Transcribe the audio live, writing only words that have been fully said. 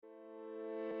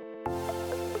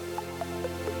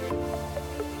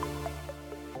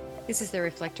This is the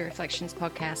Reflector Reflections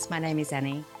podcast. My name is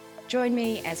Annie. Join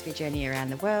me as we journey around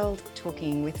the world,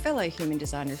 talking with fellow human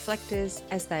design reflectors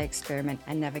as they experiment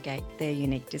and navigate their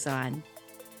unique design.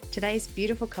 Today's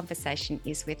beautiful conversation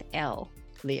is with Elle,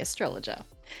 the astrologer,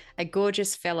 a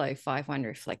gorgeous fellow 5-1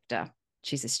 reflector.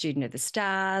 She's a student of the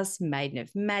stars, maiden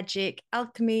of magic,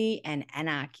 alchemy, and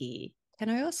anarchy. Can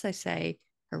I also say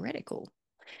heretical?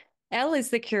 Elle is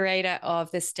the curator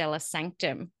of the Stellar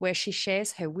Sanctum, where she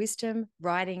shares her wisdom,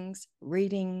 writings,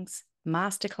 readings,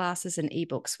 masterclasses, and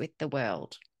ebooks with the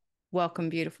world. Welcome,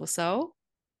 beautiful soul.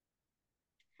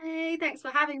 Hey, thanks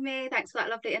for having me. Thanks for that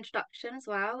lovely introduction as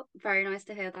well. Very nice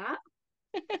to hear that.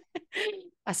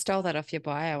 I stole that off your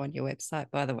bio on your website,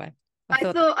 by the way. I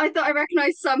thought I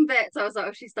recognized some bits. I was like,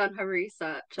 oh, she's done her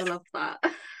research. I love that.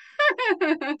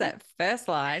 That first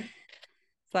line.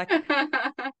 It's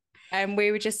like, and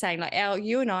we were just saying, like, Elle,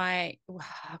 you and I,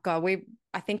 God,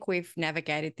 I think we've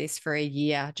navigated this for a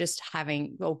year, just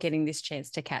getting this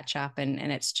chance to catch up. And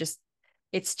it's just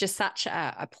such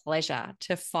a pleasure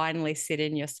to finally sit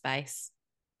in your space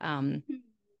and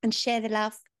share the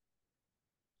love.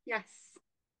 Yes.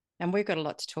 And we've got a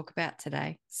lot to talk about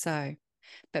today. So,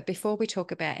 but before we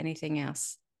talk about anything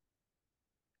else,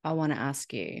 I want to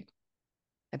ask you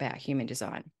about human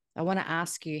design. I want to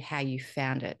ask you how you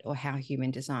found it or how human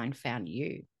design found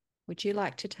you. Would you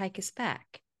like to take us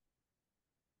back?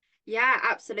 Yeah,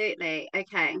 absolutely.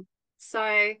 Okay.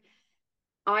 So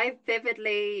I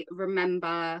vividly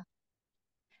remember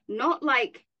not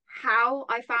like how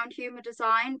I found human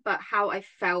design, but how I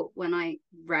felt when I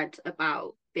read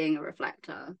about being a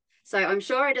reflector. So I'm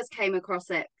sure I just came across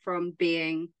it from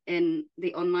being in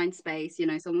the online space. You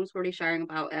know, someone was probably sharing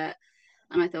about it.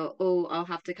 And I thought, oh, I'll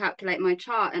have to calculate my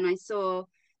chart. And I saw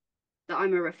that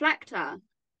I'm a reflector.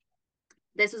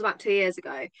 This was about 2 years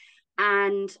ago.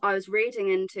 And I was reading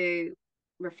into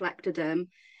reflectordom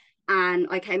and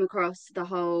I came across the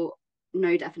whole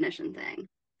no definition thing.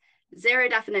 Zero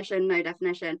definition, no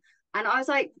definition. And I was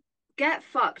like, get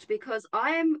fucked, because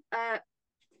I am a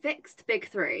fixed big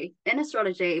three. In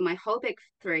astrology, my whole big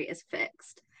three is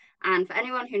fixed. And for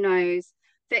anyone who knows,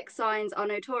 fixed signs are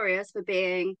notorious for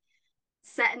being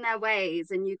set in their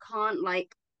ways and you can't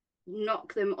like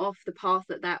knock them off the path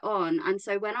that they're on. And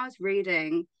so when I was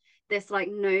reading this like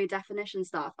no definition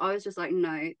stuff, I was just like,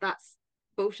 no, that's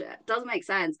bullshit. Doesn't make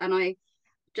sense. And I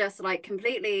just like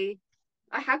completely,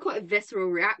 I had quite a visceral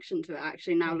reaction to it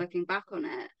actually now looking back on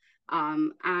it.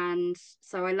 And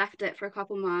so I left it for a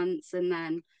couple months and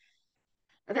then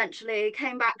eventually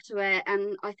came back to it.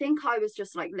 And I think I was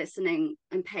just like listening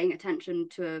and paying attention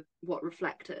to what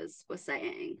reflectors were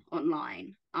saying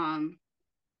online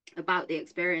about the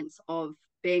experience of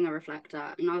being a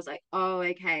reflector. And I was like, oh,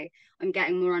 okay, I'm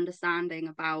getting more understanding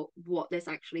about what this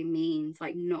actually means,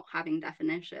 like not having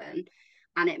definition.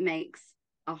 And it makes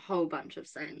a whole bunch of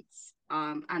sense.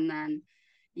 And then,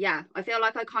 yeah, I feel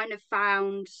like I kind of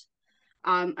found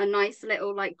a nice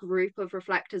little like group of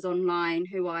reflectors online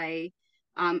who I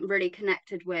really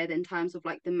connected with in terms of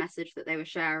like the message that they were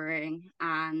sharing.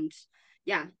 And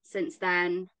yeah, since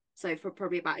then, so for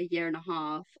probably about a year and a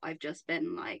half, I've just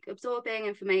been like absorbing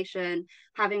information,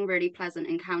 having really pleasant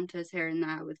encounters here and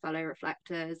there with fellow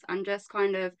reflectors, and just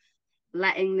kind of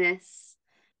letting this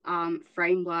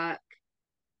framework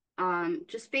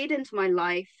just feed into my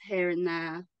life here and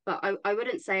there. But I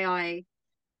wouldn't say I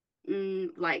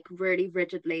like really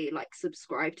rigidly like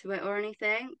subscribe to it or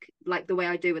anything like the way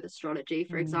I do with astrology,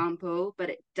 for example, but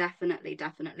it definitely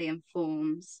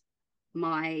informs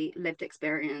my lived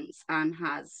experience and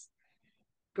has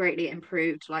greatly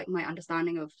improved like my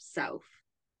understanding of self.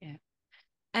 Yeah.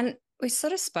 And we've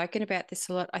sort of spoken about this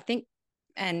a lot, I think,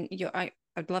 and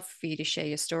I'd love for you to share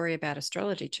your story about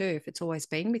astrology too, if it's always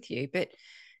been with you. But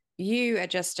you are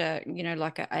just an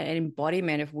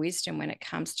embodiment of wisdom when it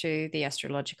comes to the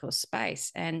astrological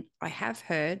space. And I have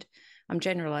heard, I'm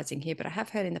generalizing here, but I have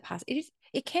heard in the past,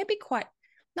 it can be quite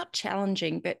not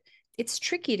challenging, but it's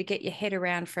tricky to get your head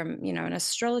around from, an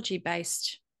astrology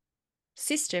based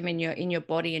system in your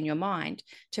body and your mind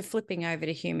to flipping over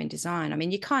to human design. I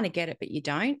mean, you kind of get it, but you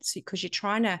don't, because you're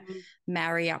trying to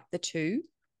marry up the two.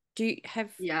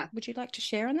 Would you like to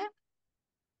share on that?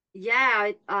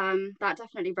 Yeah, that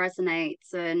definitely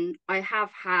resonates. And I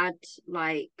have had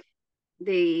like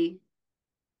the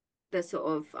sort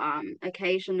of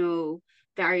occasional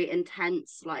very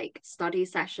intense like study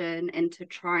session into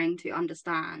trying to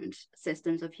understand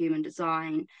systems of human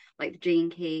design, like the gene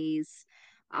keys.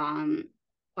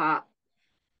 But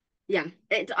yeah,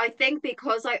 I think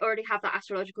because I already have that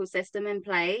astrological system in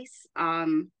place,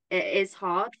 it is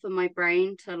hard for my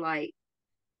brain to like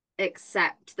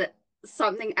accept that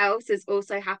something else is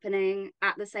also happening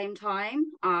at the same time.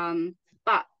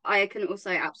 But I can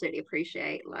also absolutely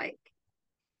appreciate like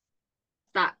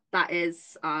that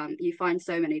is you find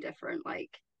so many different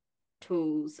like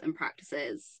tools and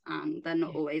practices, and they're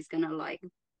not Yeah. always gonna like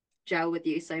gel with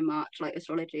you so much. Like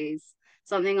astrology's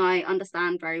something I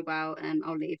understand very well, and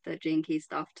I'll leave the gene key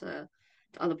stuff to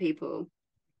other people.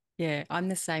 Yeah, I'm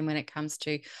the same when it comes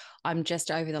to, I'm just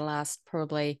over the last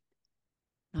probably,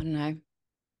 I don't know,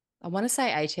 I want to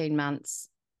say 18 months,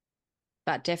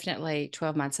 but definitely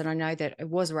 12 months. And I know that it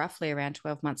was roughly around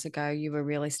 12 months ago, you were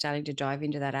really starting to dive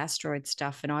into that asteroid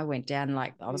stuff. And I went down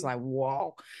like, I was Mm. like,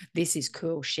 whoa, this is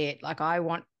cool shit. Like, I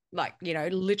want, like,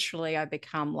 literally, I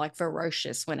become like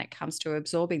ferocious when it comes to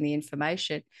absorbing the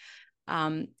information.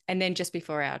 And then just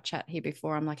before our chat here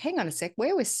before, I'm like, hang on a sec,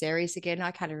 where was Ceres again?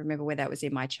 I can't even remember where that was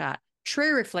in my chart.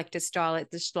 True reflector style.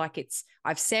 It's just like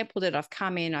I've sampled it, I've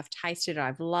come in, I've tasted it,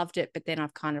 I've loved it, but then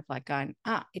I've kind of like going,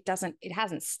 it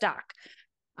hasn't stuck.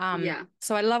 Yeah,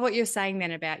 So I love what you're saying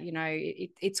then about,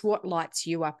 it's what lights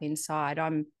you up inside.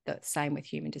 I'm the same with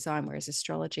human design, whereas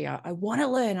astrology, I want to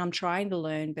learn, I'm trying to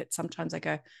learn, but sometimes I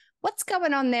go, what's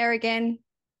going on there again?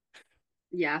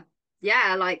 yeah,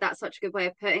 yeah. Like that's such a good way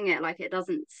of putting it. Like it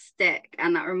doesn't stick,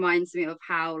 and that reminds me of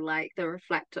how like the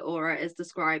reflector aura is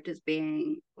described as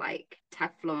being like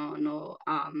Teflon or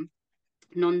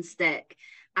non-stick.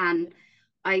 And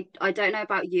I don't know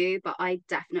about you, but I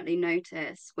definitely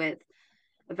notice with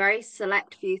a very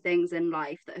select few things in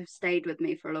life that have stayed with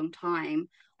me for a long time.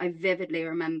 I vividly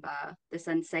remember the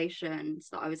sensations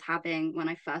that I was having when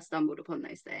I first stumbled upon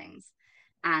those things.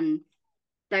 And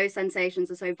those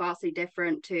sensations are so vastly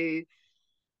different to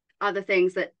other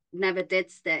things that never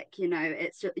did stick.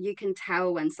 It's just, you can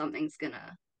tell when something's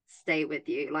gonna stay with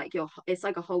you. Like it's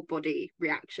like a whole body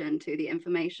reaction to the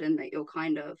information that you're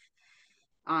kind of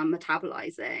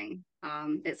metabolizing.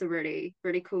 It's a really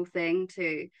really cool thing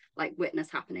to like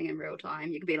witness happening in real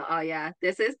time. You can be like, oh yeah,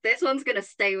 this one's gonna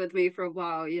stay with me for a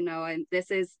while, and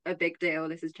this is a big deal,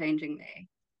 this is changing me.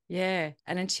 Yeah.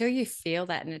 And until you feel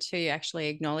that and until you actually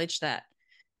acknowledge that,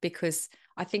 because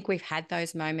I think we've had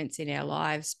those moments in our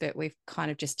lives, but we've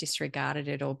kind of just disregarded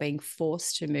it or being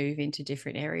forced to move into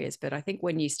different areas. But I think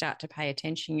when you start to pay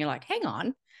attention, you're like, hang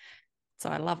on. So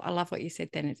I love what you said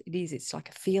then. It's like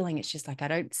a feeling. It's just like, I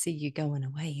don't see you going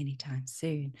away anytime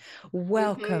soon.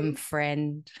 Welcome, Mm-hmm.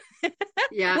 friend.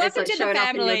 Yeah, it's Welcome like to the showing up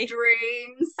in your family.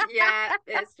 dreams. Yeah,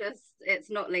 it's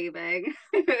not leaving.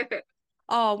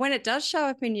 Oh, when it does show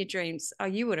up in your dreams, oh,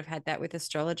 you would have had that with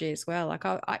astrology as well. Like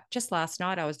I just last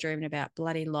night, I was dreaming about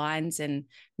bloody lines and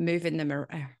moving them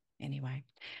around. Anyway,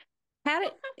 how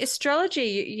did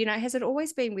astrology, has it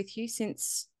always been with you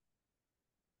since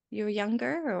you were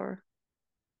younger or?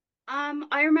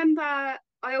 I remember I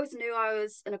always knew I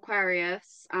was an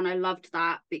Aquarius, and I loved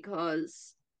that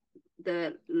because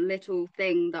the little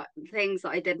things that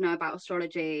I did know about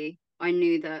astrology, I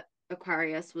knew that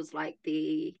Aquarius was like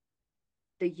the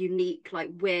unique, like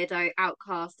weirdo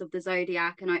outcast of the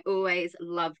zodiac, and I always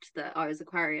loved that I was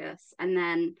Aquarius. And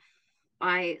then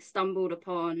I stumbled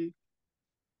upon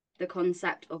the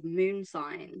concept of moon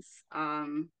signs. I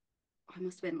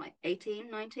must have been like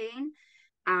 18, 19,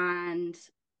 and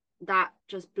that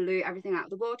just blew everything out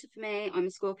of the water for me. I'm a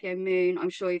Scorpio moon.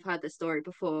 I'm sure you've heard this story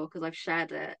before because I've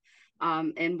shared it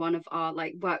in one of our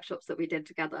like workshops that we did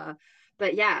together.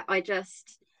 But yeah, I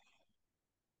just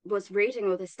was reading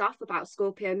all this stuff about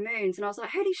Scorpio moons, and I was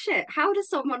like, holy shit, how does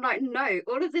someone like know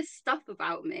all of this stuff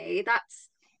about me? That's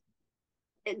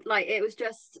it, like it was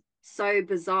just so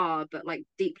bizarre but like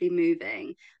deeply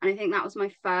moving. And I think that was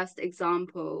my first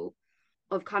example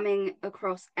of coming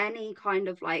across any kind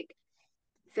of like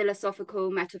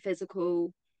philosophical,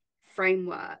 metaphysical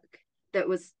framework that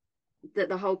was that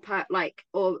the whole like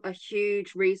or a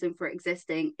huge reason for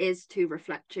existing is to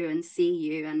reflect you and see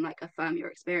you and like affirm your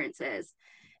experiences.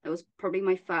 It was probably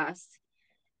my first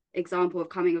example of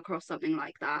coming across something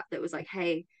like that was like,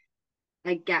 hey,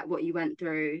 I get what you went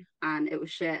through and it was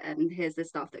shit, and here's this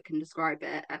stuff that can describe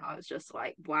it. And I was just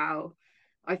like, wow,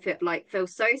 I feel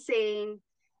so seen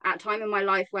at a time in my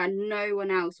life where no one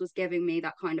else was giving me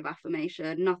that kind of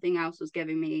affirmation. Nothing else was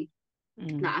giving me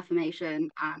Mm. that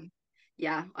affirmation. And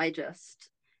yeah, I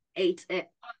just ate it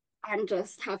and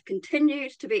just have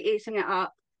continued to be eating it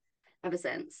up ever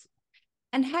since.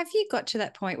 And have you got to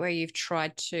that point where you've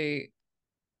tried to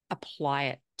apply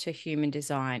it to human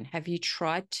design? Have you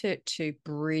tried to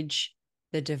bridge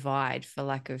the divide, for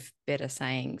lack of better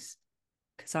sayings?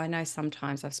 Because I know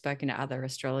sometimes I've spoken to other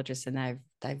astrologers and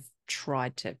they've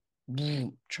tried to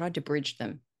bridge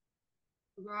them.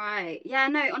 Right. Yeah,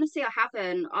 no, honestly, I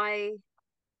haven't.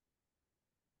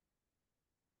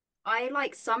 I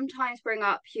like sometimes bring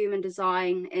up human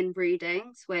design in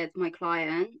readings with my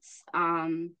clients.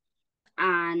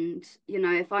 And you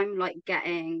know, if I'm like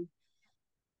getting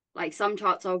like some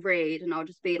charts I'll read and I'll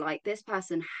just be like, this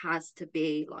person has to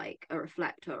be like a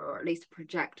reflector or at least a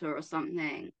projector or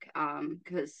something.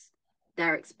 Because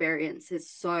their experience is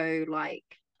so like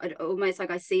almost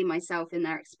like I see myself in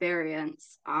their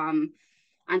experience. And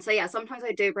so yeah, sometimes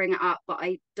I do bring it up, but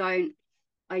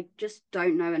I just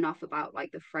don't know enough about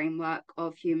like the framework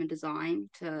of human design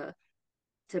to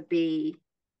be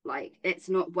like, it's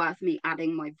not worth me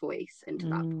adding my voice into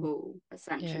that pool, Yeah.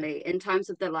 essentially. In terms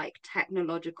of the like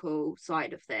technological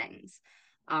side of things,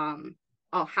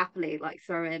 I'll happily like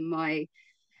throw in my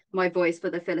voice for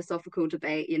the philosophical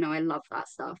debate. You know, I love that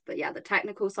stuff. But yeah, the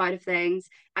technical side of things,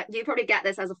 you probably get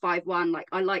this as a 5-1. Like,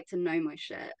 I like to know my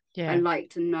shit. I Yeah. like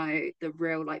to know the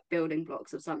real like building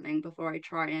blocks of something before I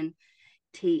try and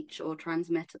teach or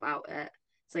transmit about it.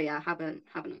 So yeah, haven't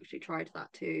actually tried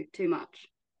that too much.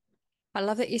 I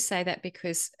love that you say that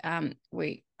because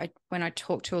when I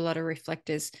talk to a lot of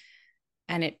reflectors,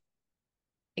 and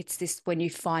it's this, when you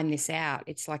find this out,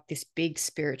 it's like this big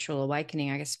spiritual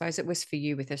awakening. I suppose it was for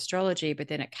you with astrology, but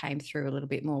then it came through a little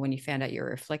bit more when you found out you're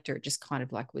a reflector. It just kind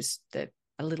of like was a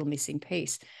little missing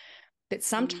piece. But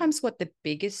sometimes what a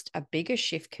bigger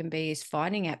shift can be is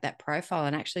finding out that profile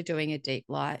and actually doing a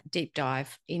deep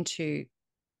dive into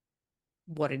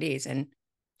what it is. And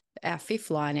our fifth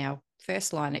line, our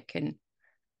first line, it can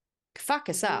fuck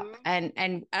us up. Mm-hmm.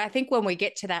 And I think when we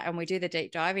get to that and we do the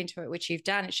deep dive into it, which you've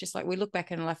done, it's just like we look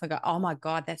back in life and go, oh my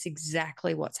God, that's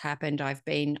exactly what's happened. I've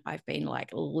been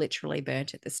like literally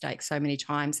burnt at the stake so many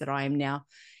times that I am now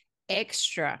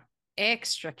extra,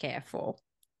 extra careful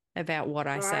about what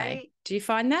I say. Right. Do you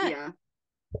find that? Yeah.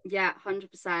 Yeah,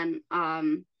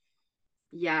 100%.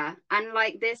 Yeah. And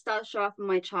like this does show up in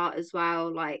my chart as well.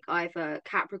 Like I have a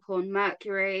Capricorn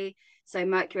Mercury. So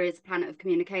Mercury is a planet of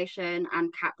communication,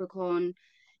 and Capricorn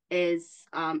is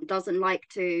doesn't like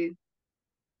to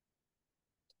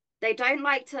they don't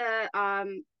like to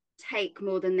take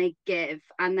more than they give,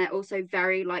 and they're also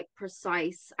very like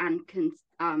precise and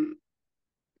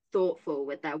thoughtful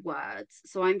with their words.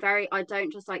 So I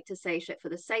don't just like to say shit for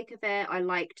the sake of it. I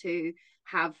like to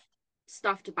have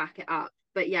stuff to back it up.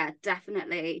 But yeah,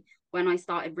 definitely when I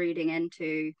started reading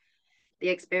into the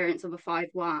experience of a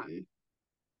 5-1,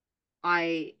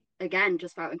 I again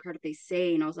just felt incredibly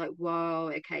seen. I was like,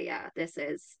 whoa, okay, yeah, this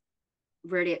is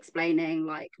really explaining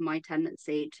like my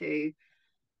tendency to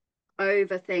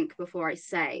overthink before I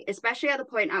say, especially at the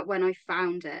point at when I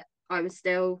found it. I was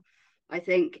still, I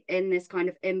think, in this kind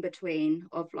of in between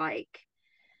of like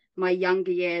my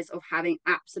younger years of having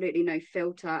absolutely no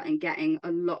filter and getting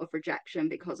a lot of rejection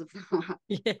because of that.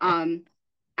 Yeah. Um,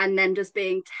 and then just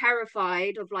being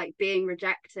terrified of like being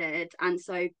rejected. And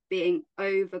so being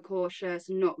over cautious,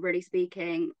 not really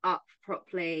speaking up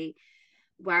properly.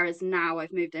 Whereas now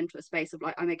I've moved into a space of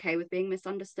like, I'm okay with being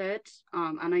misunderstood,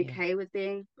 and Yeah. okay with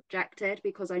being rejected,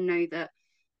 because I know that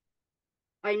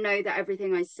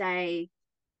everything I say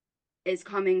is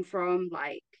coming from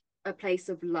like a place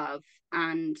of love,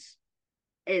 and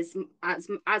is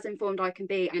as informed I can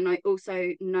be. And I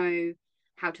also know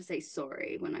how to say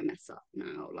sorry when I mess up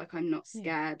now. Like I'm not Yeah.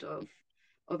 scared of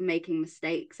making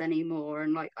mistakes anymore,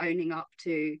 and like owning up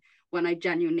to when I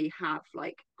genuinely have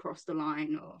like crossed the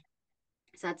line or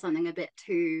said something a bit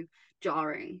too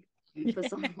jarring for Yeah.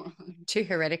 someone. Too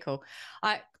heretical.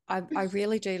 I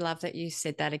really do love that you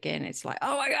said that again. It's like,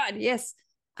 oh my God, yes.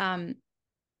 Um,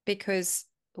 because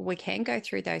we can go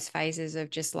through those phases of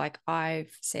just like,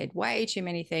 I've said way too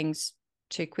many things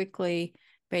too quickly,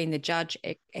 being the judge,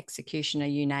 executioner,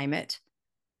 you name it.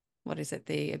 What is it?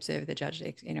 The observer, the judge,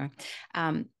 anyway.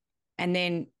 Um, and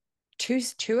then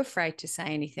too afraid to say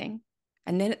anything.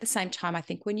 And then at the same time, I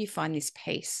think when you find this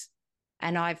peace,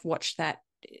 and I've watched that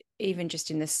even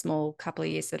just in the small couple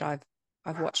of years that I've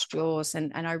watched yours,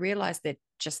 and I realized that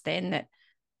just then that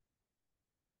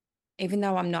even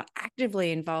though I'm not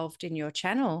actively involved in your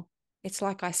channel, it's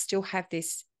like I still have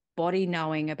this body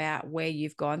knowing about where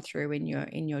you've gone through in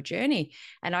your journey.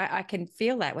 And I can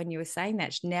feel that when you were saying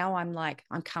that. Now I'm like,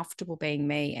 I'm comfortable being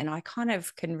me. And I kind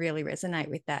of can really resonate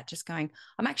with that, just going,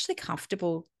 I'm actually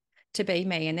comfortable to be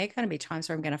me. And there are going to be times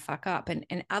where I'm going to fuck up.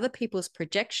 And other people's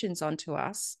projections onto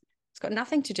us, it's got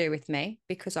nothing to do with me,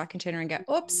 because I can turn around and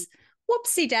go, oops,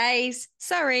 whoopsie days,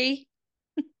 sorry.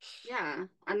 Yeah,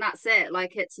 and that's it.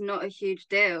 Like it's not a huge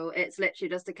deal. It's literally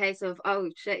just a case of, oh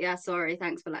shit, yeah, sorry,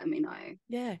 thanks for letting me know.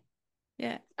 Yeah.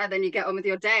 Yeah. And then you get on with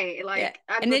your day. Yeah. Like,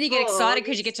 And then you get before excited you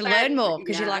because you get to learn spend, more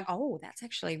because you're yeah, like, oh, that's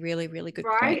actually really, really good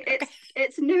right. point. Okay.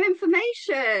 It's new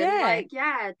information. Yeah. Like,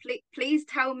 yeah, please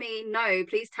tell me no.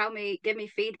 Please tell me, give me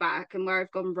feedback and where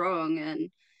I've gone wrong. And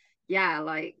yeah,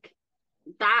 like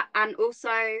that. And also,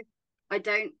 I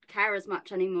don't care as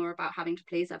much anymore about having to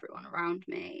please everyone around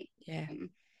me. Yeah.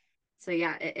 So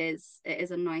yeah, it is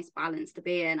a nice balance to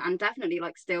be in, and definitely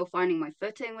like still finding my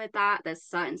footing with that. There's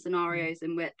certain scenarios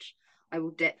in which I will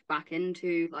dip back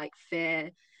into like fear,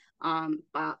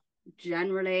 but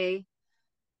generally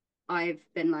I've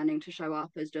been learning to show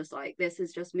up as just like, this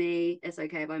is just me, it's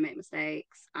okay if I make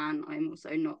mistakes, and I'm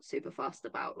also not super fussed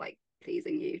about like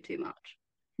pleasing you too much.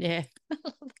 Yeah.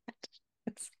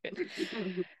 That's good.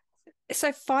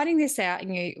 So finding this out,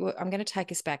 and I'm going to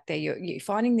take us back there. You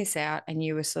finding this out, and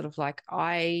you were sort of like,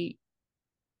 my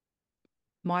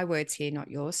words here, not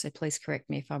yours. So please correct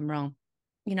me if I'm wrong.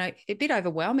 A bit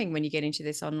overwhelming when you get into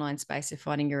this online space of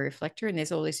finding your reflector, and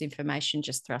there's all this information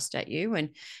just thrust at you. And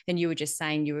you were just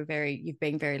saying you've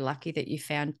been very lucky that you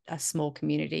found a small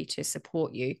community to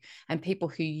support you and people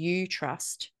who you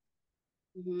trust.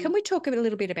 Can we talk a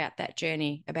little bit about that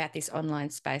journey, about this online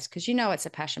space? Because it's a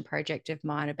passion project of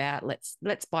mine about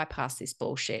let's bypass this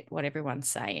bullshit, what everyone's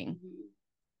saying.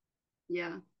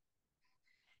 Yeah.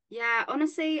 Yeah,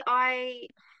 honestly, I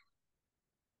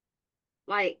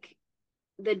like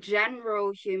the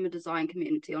general human design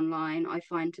community online, I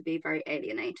find to be very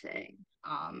alienating.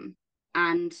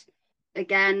 And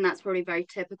again, that's probably very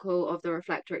typical of the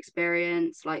reflector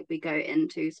experience. Like, we go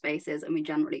into spaces and we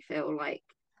generally feel like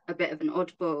a bit of an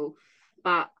oddball,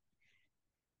 but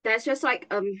there's just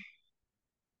like a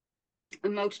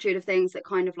multitude of things that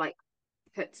kind of like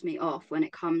puts me off when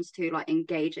it comes to like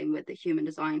engaging with the human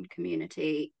design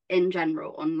community in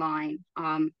general online.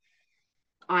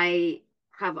 I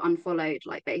have unfollowed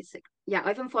like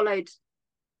I've unfollowed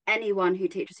anyone who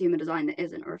teaches human design that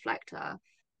isn't a reflector.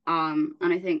 And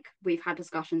I think we've had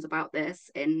discussions about this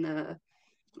in the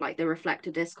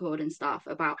reflector Discord and stuff,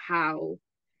 about how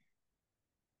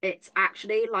it's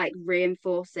actually like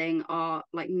reinforcing our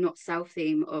like not self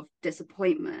theme of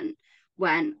disappointment,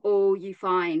 when all you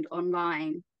find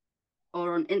online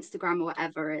or on Instagram or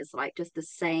whatever is like just the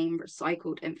same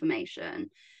recycled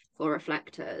information for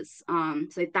reflectors.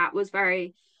 So that was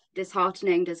very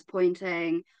disheartening,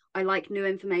 disappointing. I like new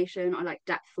information. I like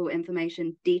depthful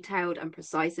information, detailed and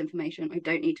precise information. I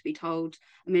don't need to be told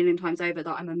a million times over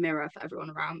that I'm a mirror for everyone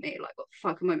around me. Like, what the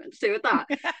fuck am I meant to do with that?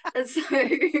 And so,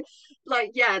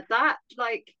 like, yeah, that,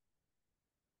 like,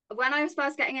 when I was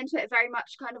first getting into it, very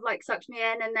much kind of like sucked me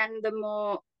in. And then the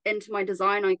more into my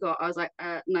design I got, I was like,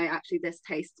 no, actually, this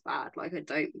tastes bad. Like, I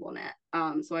don't want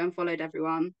it. So I unfollowed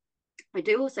everyone. I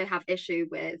do also have issue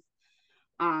with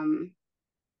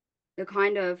the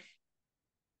kind of,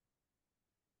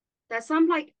 there's some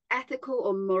like ethical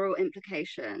or moral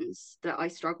implications that I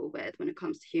struggle with when it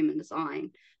comes to human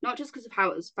design, not just because of how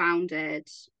it was founded.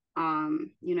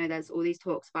 There's all these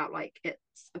talks about like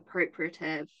it's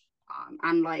appropriative,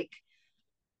 and like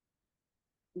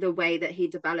the way that he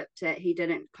developed it, he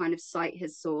didn't kind of cite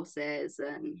his sources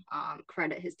and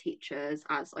credit his teachers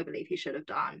as I believe he should have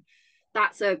done.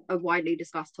 That's a widely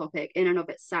discussed topic in and of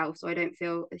itself, so I don't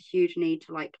feel a huge need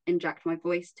to like inject my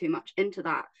voice too much into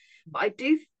that. But I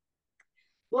do,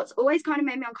 what's always kind of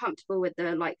made me uncomfortable with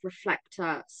the like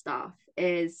reflector stuff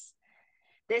is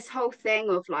this whole thing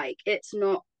of like, it's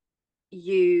not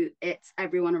you, it's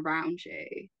everyone around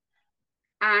you.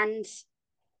 And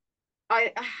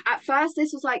I, at first,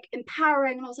 this was like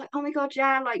empowering, and I was like, oh my god,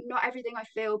 yeah, like not everything I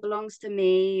feel belongs to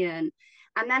me. And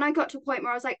then I got to a point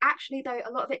where I was like, actually though,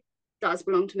 a lot of it does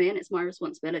belong to me, and it's my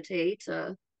responsibility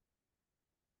to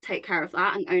take care of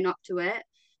that and own up to it,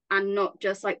 and not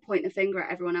just like point the finger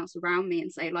at everyone else around me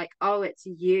and say like, oh, it's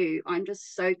you, I'm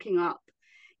just soaking up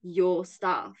your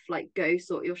stuff, like go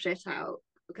sort your shit out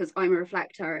because I'm a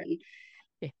reflector and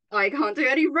Yeah. I can't do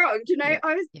any wrong. Do you know, Yep.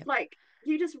 I was Yep. like,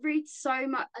 you just read so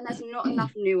much and there's not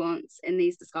enough nuance in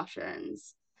these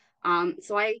discussions.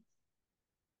 So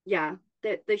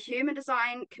the human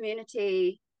design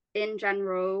community in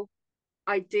general,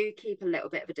 I do keep a little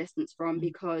bit of a distance from,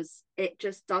 because it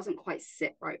just doesn't quite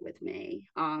sit right with me.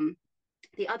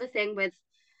 The other thing with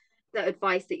the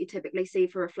advice that you typically see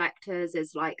for reflectors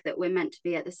is like that we're meant to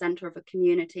be at the center of a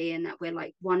community, and that we're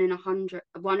like 1 in 100,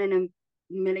 1 in a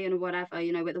million or whatever,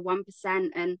 we're the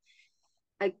 1%. And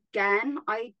again,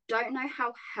 I don't know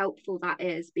how helpful that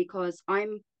is, because I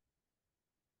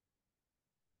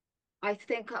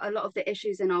think a lot of the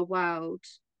issues in our world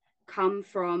come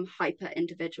from hyper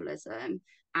individualism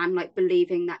and like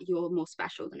believing that you're more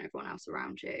special than everyone else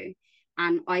around you.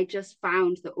 And I just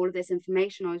found that all of this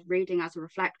information I was reading as a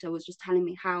reflector was just telling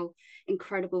me how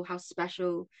incredible, how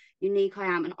special, unique I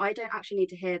am. And I don't actually need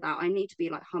to hear that. I need to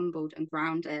be like humbled and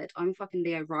grounded. I'm fucking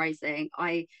Leo rising.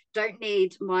 I don't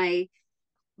need my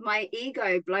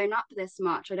ego blown up this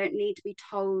much. I don't need to be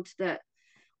told that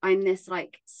I'm this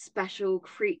like special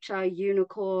creature,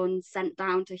 unicorn sent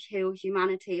down to heal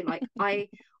humanity. Like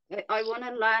I want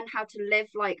to learn how to live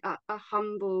like a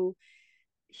humble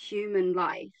human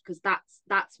life, because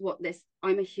that's what this,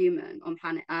 I'm a human on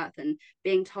planet Earth, and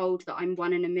being told that I'm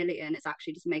one in a million is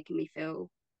actually just making me feel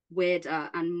weirder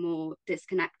and more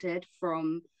disconnected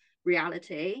from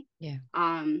reality. Yeah.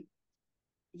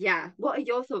 Yeah, what are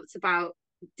your thoughts about,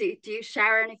 do you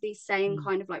share any of these same Mm.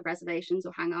 kind of like reservations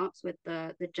or hang-ups with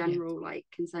the Yeah. general like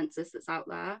consensus that's out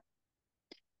there?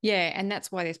 Yeah, and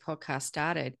that's why this podcast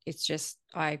started. It's just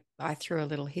I threw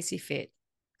a little hissy fit.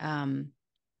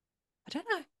 I don't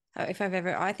know if I've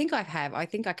ever. I think I have. I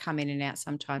think I come in and out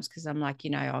sometimes because I'm like,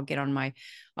 I'll get on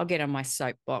my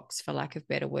soapbox for lack of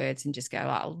better words and just go,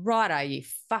 oh, righto, you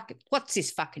fucking, what's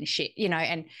this fucking shit,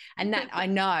 and that I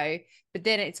know. But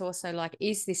then it's also like,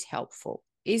 is this helpful?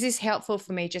 Is this helpful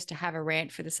for me just to have a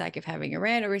rant for the sake of having a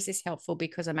rant, or is this helpful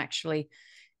because I'm actually,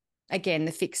 again,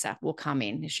 the fixer will come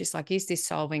in. It's just like, is this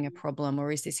solving a problem,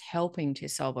 or is this helping to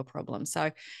solve a problem?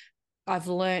 So I've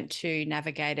learned to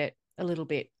navigate it a little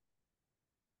bit.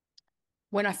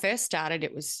 When I first started,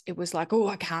 it was like, oh,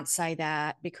 I can't say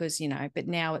that because, but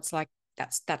now it's like,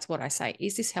 that's what I say.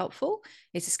 Is this helpful?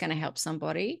 Is this going to help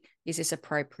somebody? Is this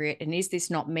appropriate? And is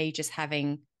this not me just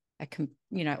having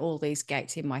all these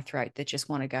gates in my throat that just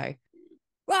want to go,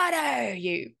 righto,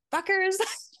 you fuckers,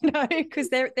 because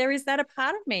there is that a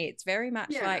part of me. It's very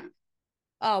much like,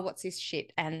 oh, what's this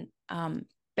shit? And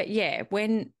but yeah,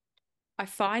 when I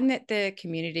find that the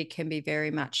community can be very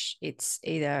much, it's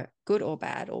either good or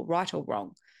bad or right or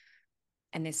wrong.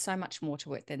 And there's so much more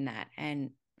to it than that. And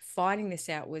finding this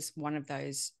out was one of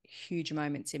those huge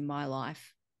moments in my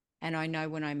life. And I know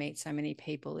when I meet so many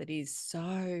people, it is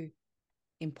so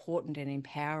important and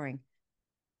empowering.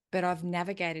 But I've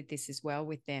navigated this as well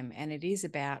with them. And it is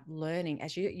about learning,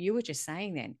 as you were just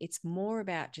saying then, it's more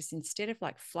about just, instead of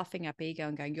like fluffing up ego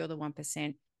and going, you're the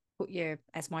 1%, put your,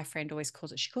 as my friend always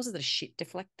calls it, she calls it a shit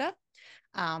deflector.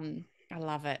 I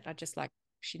love it. I just like,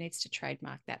 she needs to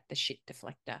trademark that, the shit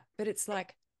deflector. But it's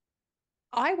like,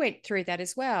 I went through that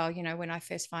as well. When I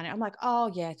first find it, I'm like,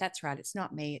 oh yeah, that's right. It's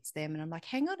not me, it's them. And I'm like,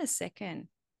 hang on a second.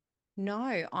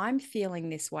 No, I'm feeling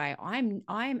this way.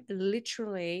 I'm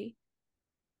literally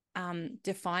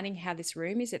defining how this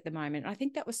room is at the moment. I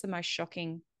think that was the most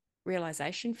shocking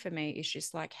realization for me, is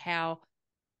just like how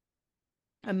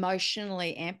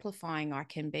emotionally amplifying I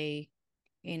can be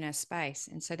in a space.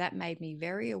 And so that made me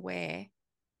very aware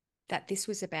that this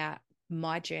was about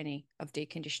my journey of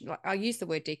deconditioning. Like, I use the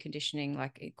word deconditioning,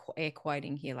 like air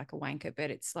quoting here, like a wanker, but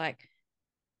it's like,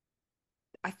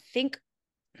 I think,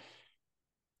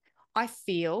 I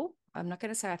feel, I'm not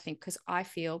going to say I think, because I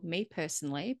feel, me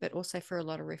personally, but also for a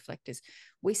lot of reflectors,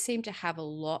 we seem to have a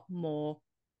lot more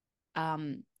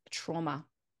trauma,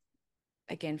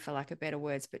 again, for lack of better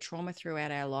words, but trauma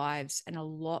throughout our lives, and a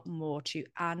lot more to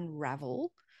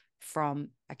unravel from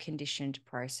a conditioned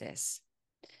process.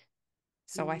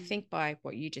 So I think by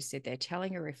what you just said there,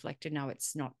 telling a reflector, no,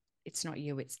 it's not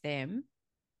you, it's them,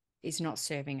 is not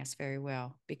serving us very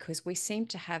well, because we seem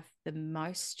to have the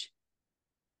most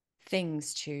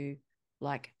things to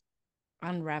like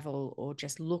unravel or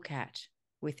just look at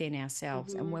within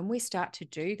ourselves. And when we start to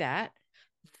do that,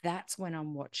 that's when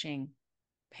I'm watching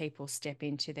people step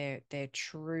into their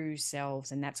true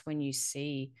selves. And that's when you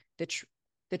see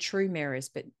the true mirrors,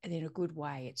 but in a good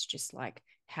way. It's just like,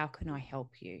 how can I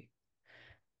help you?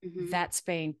 That's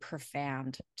been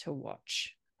profound to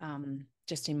watch,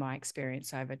 just in my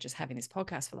experience over just having this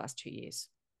podcast for the last 2 years.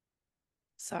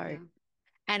 So,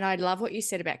 and I love what you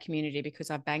said about community,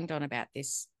 because I banged on about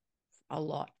this a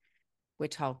lot. We're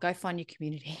told, go find your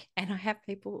community. And I have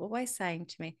people always saying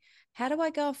to me, how do I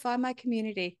go and find my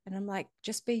community? And I'm like,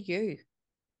 just be you.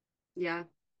 Yeah.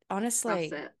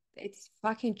 Honestly, it's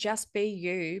fucking just be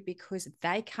you, because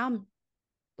they come.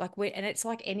 Like, and it's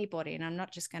like anybody, and I'm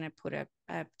not just going to put a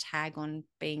tag on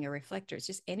being a reflector. It's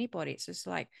just anybody. It's just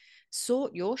like,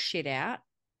 sort your shit out.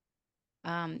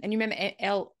 And you remember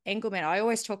Elle Engelman? I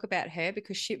always talk about her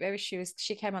because she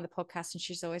came on the podcast and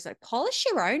she's always like, polish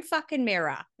your own fucking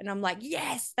mirror. And I'm like,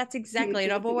 yes, that's exactly.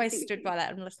 And I've always stood by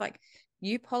that. I'm just like,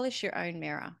 you polish your own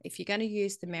mirror. If you're going to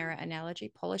use the mirror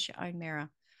analogy, polish your own mirror.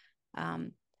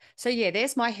 So yeah,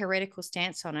 there's my heretical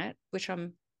stance on it, which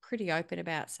I'm pretty open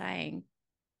about saying.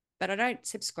 But I don't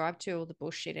subscribe to all the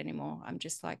bullshit anymore. I'm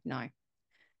just like, no.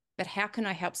 but how can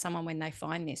I help someone when they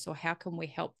find this? Or how can we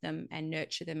help them and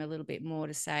nurture them a little bit more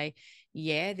to say,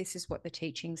 yeah, this is what the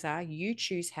teachings are. You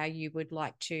choose how you would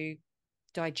like to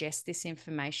digest this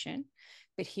information,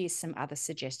 but here's some other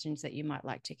suggestions that you might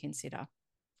like to consider.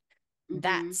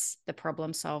 That's the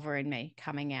problem solver in me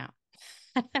coming out.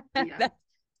 Yeah.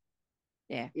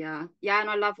 Yeah. And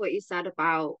I love what you said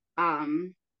about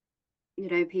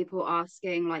people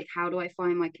asking like, how do I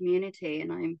find my community?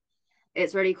 And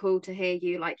it's really cool to hear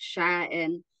you like share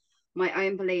in my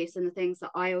own beliefs and the things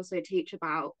that I also teach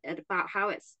about how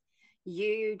it's,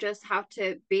 you just have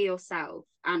to be yourself,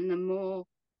 and the more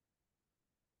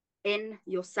in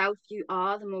yourself you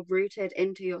are, the more rooted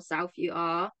into yourself you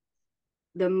are,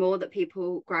 the more that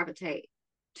people gravitate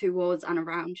towards and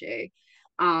around you.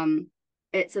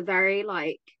 It's a very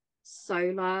like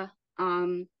solar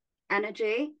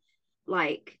energy,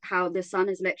 like how the sun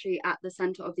is literally at the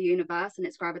center of the universe and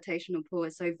its gravitational pull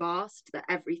is so vast that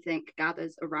everything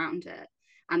gathers around it.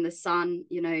 And the sun,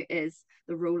 is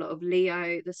the ruler of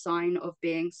Leo, the sign of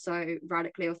being so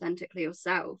radically authentically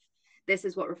yourself. This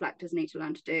is what reflectors need to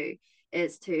learn to do,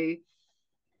 is to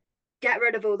get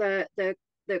rid of all the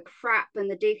crap and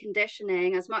the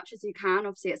deconditioning as much as you can.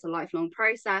 Obviously, it's a lifelong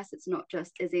process. It's not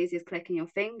just as easy as clicking your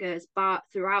fingers, but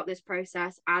throughout this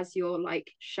process, as you're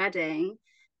like shedding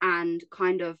and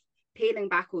kind of peeling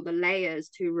back all the layers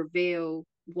to reveal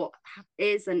what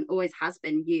is and always has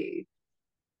been you,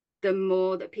 the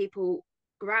more that people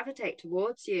gravitate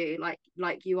towards you,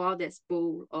 like you are this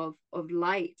ball of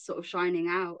light sort of shining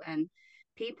out. And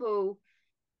people,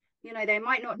 they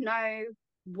might not know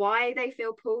why they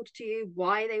feel pulled to you,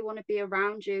 why they want to be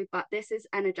around you, but this is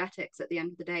energetics at the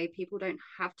end of the day. People don't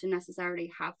have to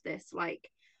necessarily have this like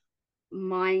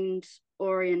mind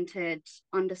oriented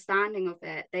understanding of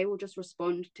it. They will just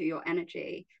respond to your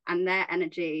energy, and their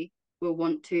energy will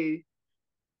want to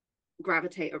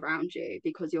gravitate around you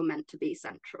because you're meant to be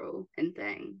central in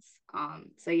things.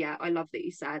 So yeah, I love that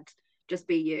you said just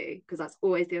be you, because that's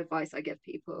always the advice I give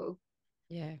people.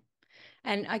 Yeah.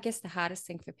 And I guess the hardest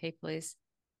thing for people is,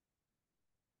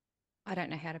 I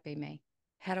don't know how to be me.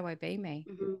 How do I be me?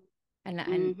 Mm-hmm.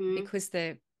 And because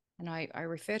I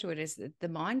refer to it as the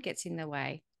mind gets in the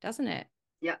way, doesn't it?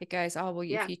 Yeah. It goes, oh, well,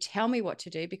 if you tell me what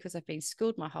to do, because I've been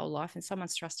schooled my whole life and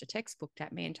someone's thrust a textbook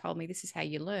at me and told me this is how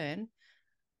you learn.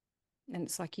 And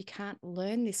it's like, you can't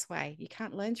learn this way. You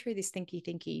can't learn through this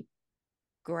thinky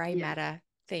gray matter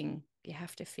thing. You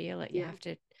have to feel it. You have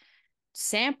to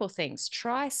sample things,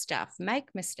 try stuff,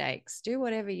 make mistakes, do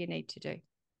whatever you need to do.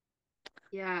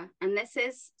 Yeah. And this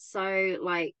is so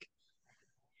like,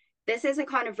 this is a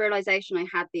kind of realization I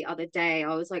had the other day.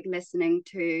 I was like listening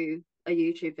to a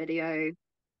YouTube video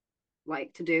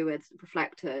like to do with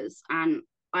reflectors, and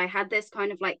I had this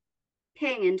kind of like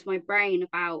ping into my brain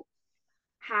about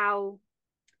how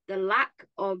the lack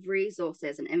of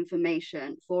resources and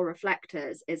information for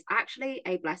reflectors is actually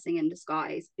a blessing in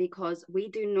disguise, because we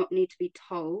do not need to be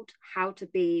told how to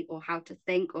be or how to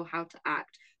think or how to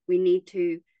act. We need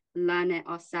to learn it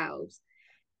ourselves.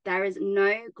 There is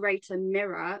no greater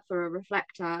mirror for a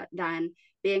reflector than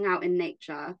being out in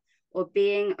nature or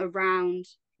being around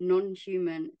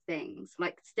non-human things,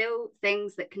 like still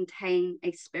things that contain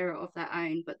a spirit of their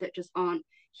own, but that just aren't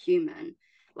human.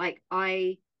 Like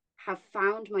I have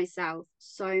found myself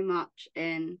so much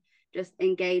in just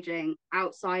engaging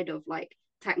outside of like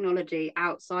technology,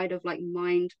 outside of like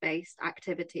mind-based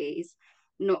activities,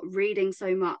 not reading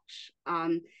so much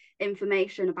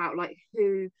information about like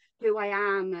who I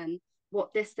am and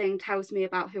what this thing tells me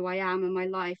about who I am and my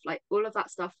life. Like all of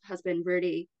that stuff has been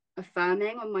really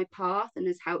affirming on my path and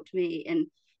has helped me in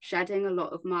shedding a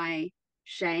lot of my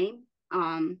shame.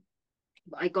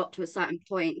 I got to a certain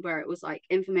point where it was like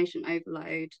information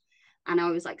overload and I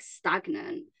was like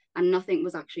stagnant and nothing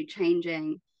was actually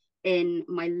changing in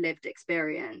my lived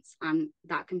experience. And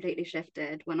that completely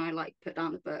shifted when I like put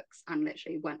down the books and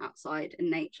literally went outside in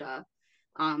nature.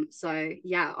 So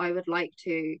yeah, I would like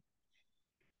to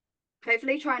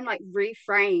hopefully try and like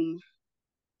reframe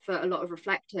for a lot of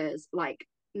reflectors, like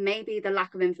maybe the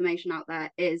lack of information out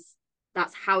there is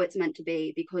that's how it's meant to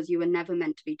be, because you were never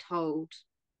meant to be told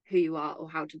who you are or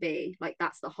how to be. Like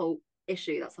that's the whole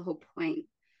issue, that's the whole point.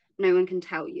 No one can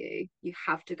tell you, you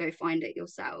have to go find it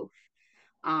yourself.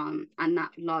 And that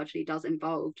largely does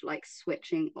involve like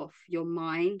switching off your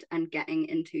mind and getting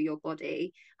into your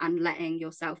body and letting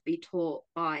yourself be taught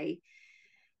by,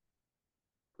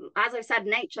 as I said,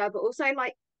 nature, but also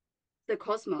like the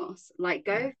cosmos. Like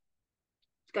go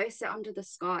sit under the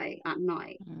sky at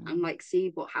night and like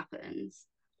see what happens.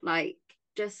 Like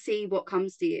just see what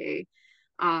comes to you.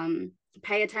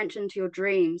 pay attention to your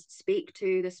dreams, speak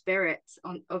to the spirits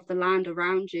of the land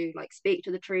around you, like speak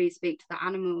to the trees, speak to the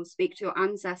animals, speak to your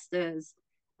ancestors,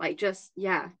 like just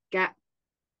get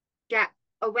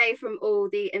away from all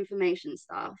the information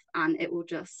stuff, and it will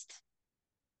just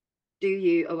do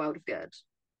you a world of good.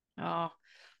 Oh,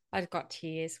 I got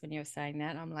tears when you were saying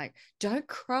that. I'm like, don't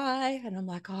cry. And I'm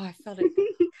like, oh, I felt it.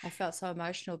 I felt so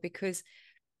emotional because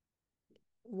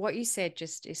what you said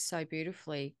just is so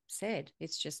beautifully said.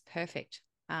 It's just perfect.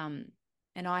 And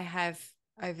I have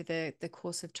over the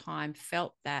course of time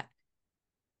felt that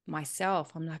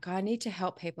myself. I'm like, oh, I need to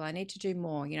help people. I need to do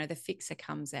more. You know, the fixer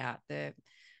comes out.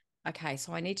 Okay,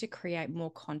 so I need to create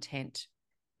more content.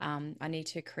 I need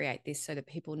to create this so that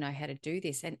people know how to do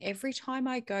this. And every time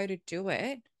I go to do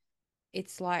it,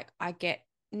 it's like I get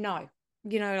no,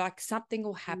 like something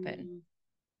will happen. Mm.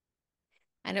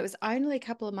 And it was only a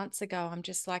couple of months ago, I'm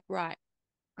just like, right,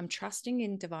 I'm trusting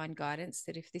in divine guidance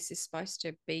that if this is supposed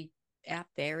to be out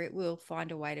there, it will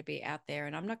find a way to be out there.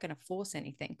 And I'm not going to force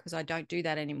anything because I don't do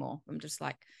that anymore. I'm just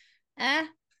like, ah.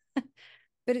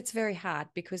 But it's very hard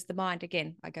because the mind,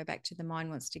 again, I go back to the mind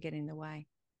wants to get in the way.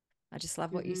 I just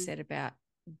love what you Mm-hmm. said about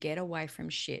get away from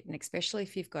shit. And especially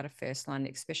if you've got a first line,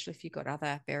 especially if you've got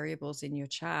other variables in your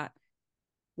chart,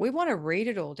 we want to read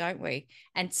it all, don't we?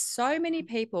 And so many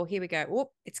people, here we go.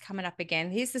 Oh, it's coming up again.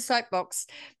 Here's the soapbox.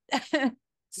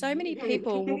 So many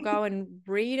people will go and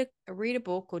read a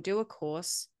book or do a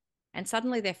course, and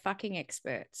suddenly they're fucking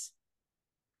experts,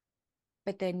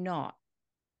 but they're not.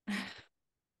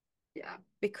 Yeah.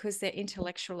 Because they're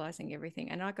intellectualizing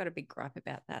everything. And I got a big gripe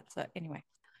about that. So anyway,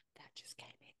 that just came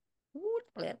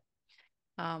in.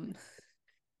 Um,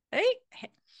 hey.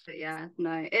 But yeah,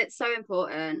 no, it's so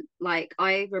important. Like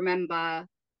I remember,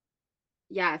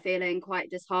 yeah, feeling quite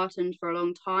disheartened for a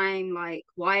long time. Like,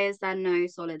 why is there no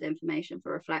solid information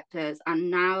for reflectors?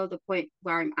 And now the point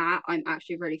where I'm at, I'm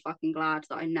actually really fucking glad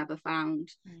that I never found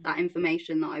that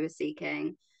information that I was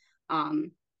seeking.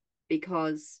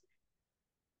 Because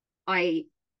I,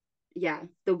 yeah,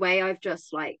 the way I've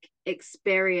just like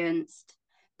experienced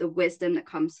the wisdom that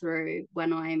comes through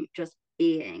when I'm just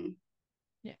being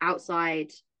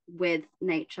outside with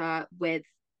nature, with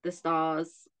the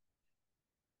stars,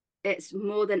 it's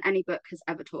more than any book has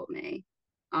ever taught me.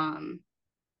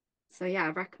 So yeah, I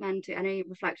recommend to any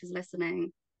reflectors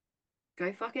listening,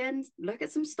 go fucking look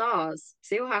at some stars,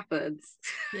 see what happens.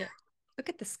 Yeah. Look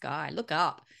at the sky, look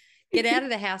up, get out of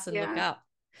the house and look Yeah. up.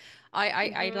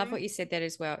 I love Mm-hmm. what you said that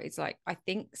as well. It's like, I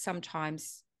think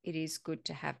sometimes it is good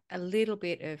to have a little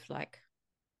bit of like,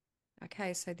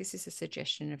 okay, so this is a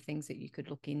suggestion of things that you could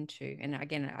look into. And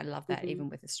again, I love that Mm-hmm. even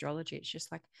with astrology. It's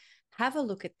just like, have a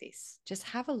look at this. Just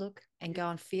have a look and go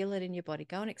and feel it in your body.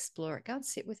 Go and explore it. Go and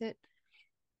sit with it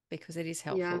because it is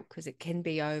Yeah. helpful because it can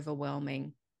be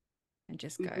overwhelming and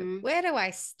just go, Mm-hmm. where do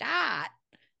I start?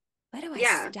 Where do I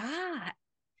Yeah. start?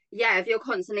 Yeah, if you're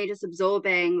constantly just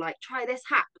absorbing, like, try this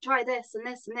hack, try this and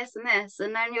this and this and this,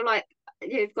 and then you're like,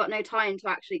 you've got no time to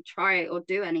actually try it or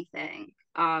do anything.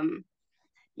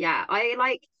 Yeah, I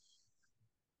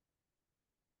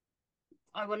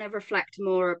want to reflect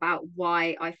more about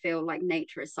why I feel like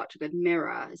nature is such a good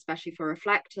mirror, especially for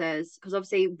reflectors, because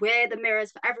obviously we're the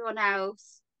mirrors for everyone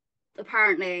else,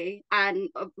 apparently. And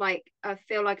like, I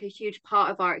feel like a huge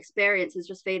part of our experience is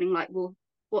just feeling like, well,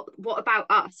 what about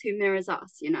us? Who mirrors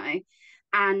us, you know?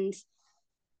 And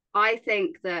I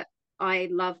think that I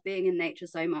love being in nature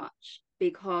so much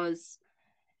because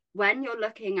when you're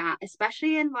looking at,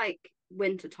 especially in like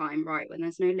winter time, right, when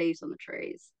there's no leaves on the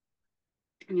trees,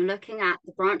 and you're looking at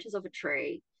the branches of a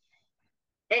tree,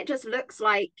 it just looks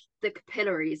like the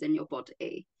capillaries in your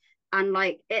body. And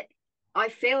like it, I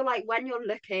feel like when you're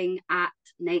looking at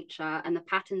nature and the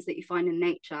patterns that you find in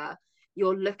nature,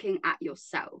 you're looking at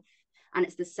yourself. And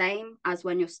it's the same as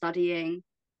when you're studying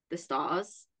the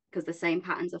stars, because the same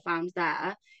patterns are found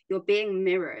there. You're being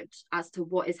mirrored as to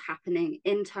what is happening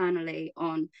internally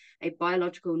on a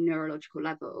biological, neurological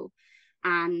level.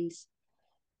 And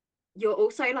you're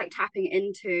also like tapping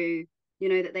into, you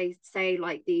know, that they say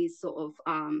like these sort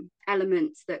of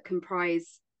elements that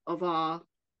comprise of our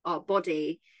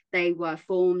body, they were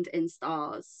formed in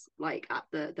stars, like at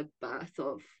the birth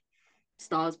of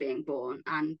stars being born.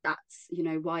 And that's, you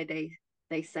know, why they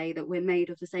say that we're made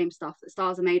of the same stuff that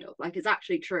stars are made of. Like, it's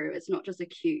actually true. It's not just a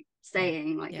cute Yeah.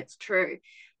 saying, like, Yeah. it's true.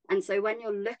 And so when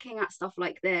you're looking at stuff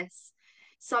like this,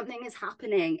 something is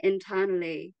happening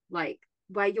internally, like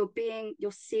where you're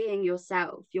seeing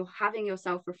yourself, you're having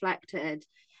yourself reflected.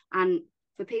 And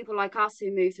for people like us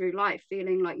who move through life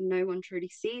feeling like no one truly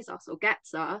sees us or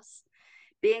gets us,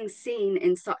 being seen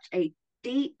in such a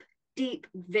deep, deep,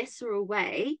 visceral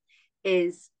way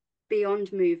is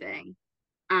beyond moving.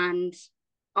 And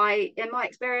in my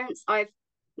experience, I've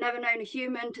never known a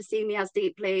human to see me as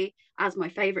deeply as my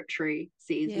favorite tree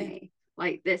sees me.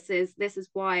 Like this is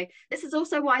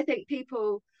also why I think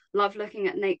people love looking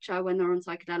at nature when they're on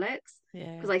psychedelics,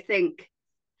 because I think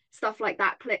stuff like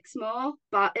that clicks more.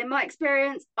 But in my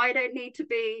experience, I don't need to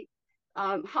be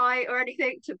high or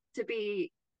anything to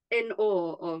be in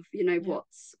awe of, you know,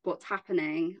 what's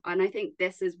happening. And I think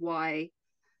this is why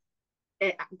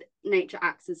nature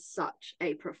acts as such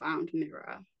a profound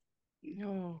mirror.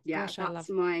 Oh Yeah, gosh, that's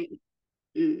my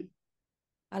mm.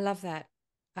 I love that.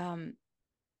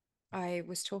 I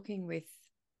was talking with,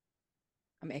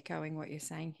 I'm echoing what you're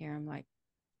saying here. I'm like,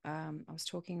 I was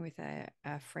talking with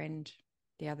a friend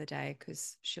the other day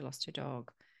because she lost her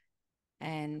dog,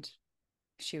 and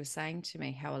she was saying to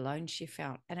me how alone she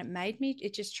felt. And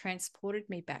it just transported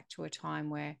me back to a time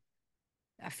where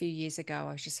a few years ago,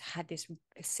 I just had this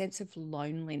sense of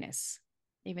loneliness.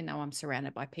 Even though I'm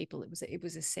surrounded by people, it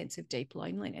was a sense of deep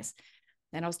loneliness.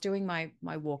 And I was doing my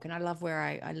walk, and I love where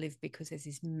I live because there's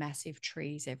these massive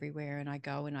trees everywhere, and I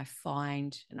go and I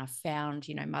found,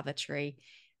 you know, mother tree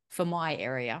for my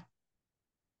area.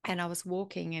 And I was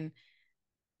walking and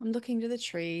I'm looking to the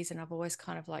trees, and I've always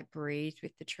kind of like breathed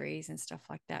with the trees and stuff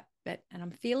like that. And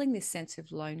I'm feeling this sense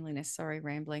of loneliness. Sorry,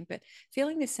 rambling, but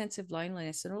feeling this sense of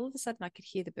loneliness. And all of a sudden I could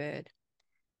hear the bird.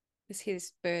 Just hear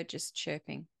this bird just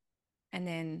chirping. And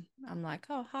then I'm like,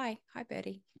 oh, hi,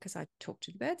 birdie, because I talk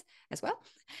to the birds as well.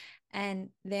 And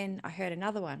then I heard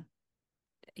another one,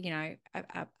 you know,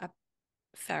 up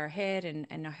far ahead, and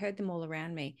I heard them all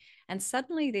around me. And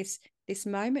suddenly this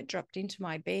moment dropped into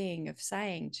my being of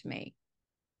saying to me,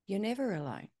 you're never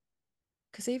alone,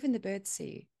 because even the birds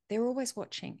see you. They're always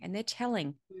watching, and they're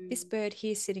telling this bird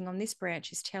here sitting on this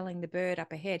branch is telling the bird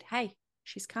up ahead, hey,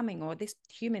 she's coming, or this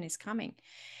human is coming.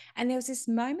 And there was this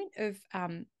moment of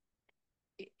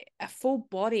a full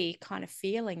body kind of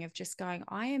feeling of just going,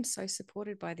 I am so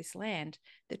supported by this land,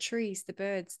 the trees, the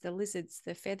birds, the lizards,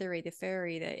 the feathery, the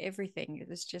furry, the everything. It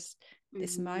was just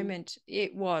this moment.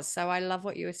 It was. So I love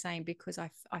what you were saying, because I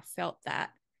felt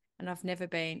that. And I've never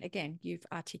been, again, you've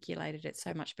articulated it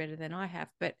so much better than I have.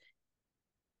 But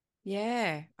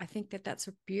yeah, I think that's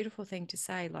a beautiful thing to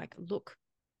say. Like, look,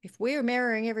 if we're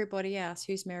mirroring everybody else,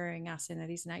 who's mirroring us? And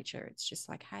that is nature. It's just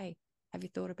like, hey, have you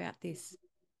thought about this?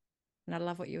 And I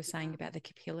love what you were saying about the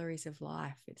capillaries of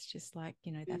life. It's just like,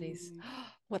 you know, that is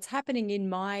what's happening in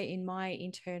my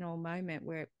internal moment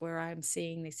where I'm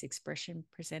seeing this expression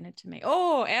presented to me.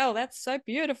 Oh, Elle, that's so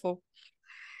beautiful.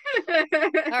 All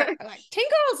right, like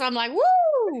tingles. I'm like,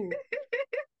 woo.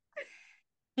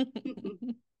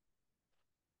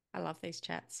 I love these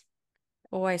chats.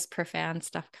 Always profound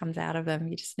stuff comes out of them.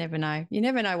 You just never know. You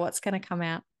never know what's going to come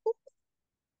out.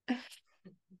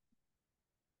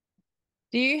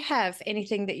 Do you have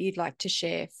anything that you'd like to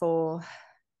share for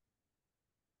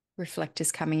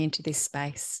reflectors coming into this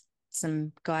space?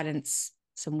 Some guidance,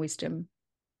 some wisdom?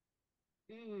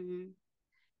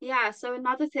 Yeah, so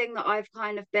another thing that I've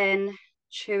kind of been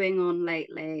chewing on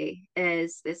lately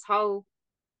is this whole,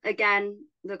 again,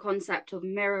 the concept of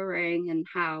mirroring, and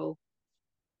how,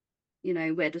 you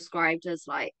know, we're described as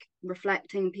like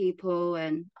reflecting people,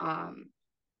 and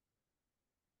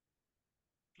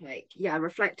like, yeah,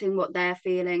 reflecting what they're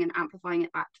feeling and amplifying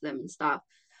it back to them and stuff.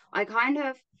 I kind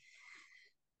of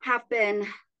have been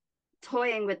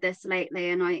toying with this lately,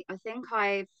 and I think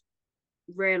I've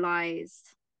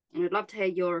realized, and I'd love to hear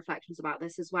your reflections about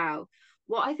this as well.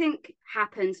 What I think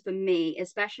happens for me,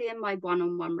 especially in my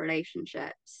one-on-one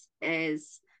relationships,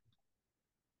 is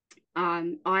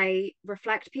I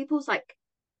reflect people's like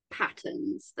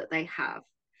patterns that they have.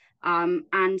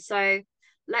 And so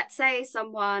let's say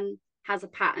someone has a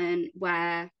pattern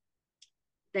where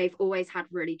they've always had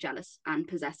really jealous and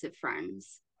possessive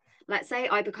friends. Let's say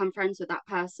I become friends with that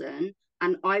person,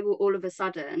 and I will all of a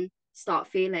sudden start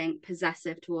feeling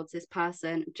possessive towards this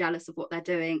person, jealous of what they're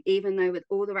doing, even though with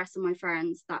all the rest of my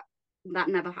friends that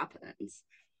never happens.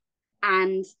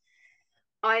 And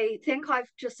I think I've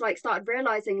just like started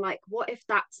realizing, like, what if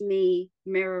that's me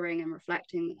mirroring and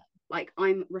reflecting? Like,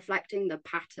 I'm reflecting the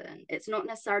pattern. It's not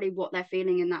necessarily what they're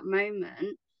feeling in that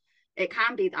moment. It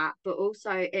can be that, but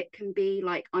also it can be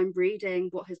like I'm reading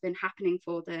what has been happening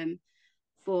for them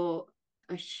for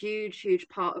a huge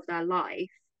part of their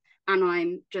life, and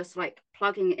I'm just like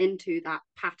plugging into that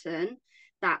pattern,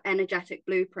 that energetic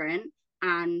blueprint.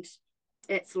 And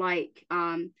it's like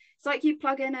you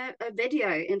plug in a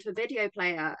video into a video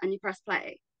player and you press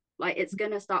play, like it's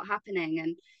gonna start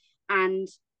happening. And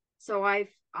so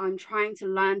I'm trying to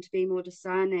learn to be more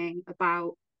discerning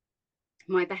about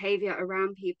my behavior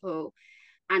around people,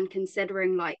 and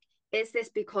considering like is this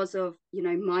because of,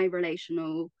 my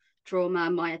relational trauma,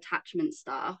 my attachment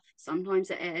stuff? Sometimes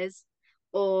it is.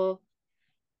 Or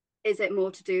is it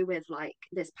more to do with like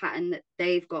this pattern that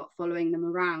they've got following them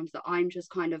around that I'm just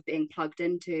kind of being plugged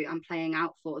into and playing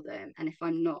out for them? And if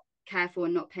I'm not careful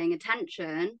and not paying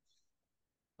attention,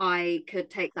 I could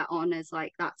take that on as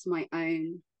like that's my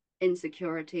own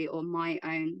insecurity or my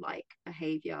own like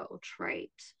behavior or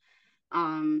trait.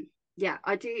 Yeah,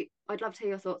 I'd love to hear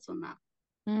your thoughts on that.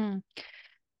 Mm.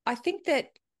 I think that,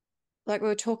 like we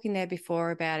were talking there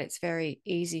before about, it's very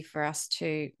easy for us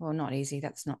to, well, not easy,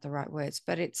 that's not the right words,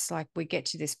 but it's like we get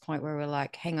to this point where we're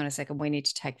like, hang on a second, we need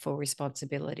to take full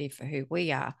responsibility for who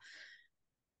we are.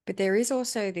 But there is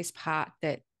also this part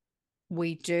that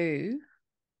we do,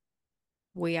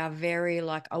 we are very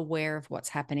like aware of what's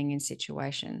happening in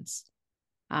situations.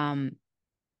 Um,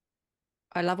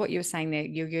 I love what you were saying there.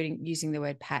 You're using the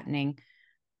word patterning.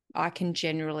 I can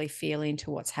generally feel into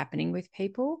what's happening with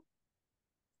people.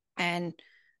 And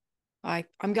I'm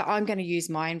going to use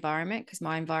my environment, because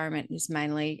my environment is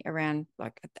mainly around,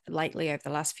 like, lately over the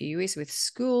last few years with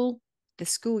school, the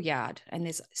schoolyard, and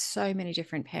there's so many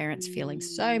different parents feeling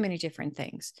so many different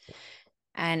things.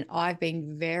 And I've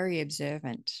been very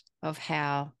observant of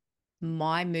how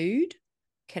my mood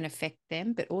can affect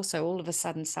them, but also all of a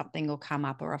sudden something will come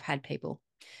up, or I've had people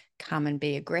come and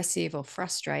be aggressive or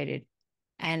frustrated,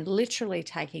 and literally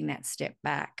taking that step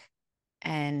back.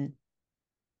 And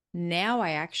now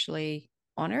I actually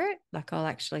honor it. Like, I'll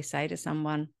actually say to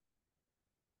someone,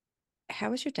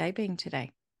 how was your day being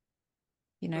today?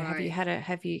 Right.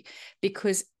 Have you,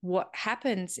 because what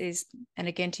happens is, and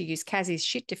again, to use Kazi's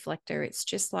shit deflector, it's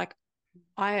just like,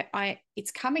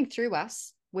 it's coming through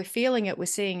us. We're feeling it, we're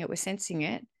seeing it, we're sensing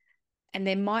it. And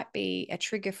there might be a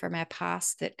trigger from our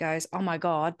past that goes, oh my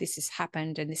God, this has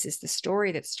happened. And this is the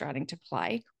story that's starting to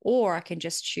play. Or I can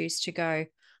just choose to go,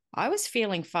 I was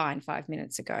feeling fine 5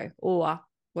 minutes ago. Or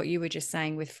what you were just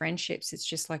saying with friendships, it's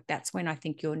just like, that's when I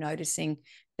think you're noticing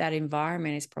that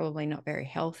environment is probably not very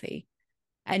healthy.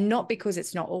 And not because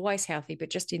it's not always healthy, but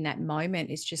just in that moment,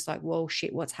 it's just like, whoa,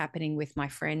 shit, what's happening with my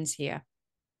friends here?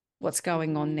 What's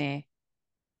going on Mm-hmm. there?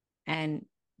 And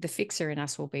the fixer in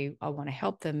us will be, I want to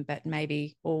help them, but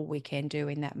maybe all we can do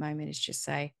in that moment is just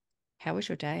say, how was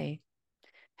your day?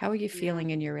 How are you Yeah. feeling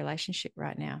in your relationship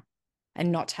right now?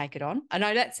 And not take it on. I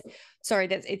know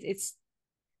it's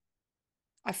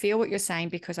I feel what you're saying,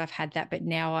 because I've had that, but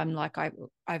now I'm like,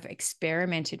 I've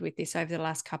experimented with this over the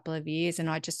last couple of years, and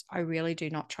I really do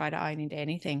not try to own into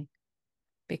anything,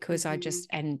 because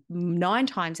Mm-hmm. and 9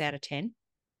 times out of 10,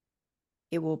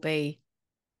 it will be,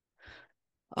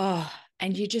 oh,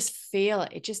 and you just feel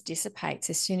it. It just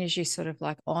dissipates as soon as you sort of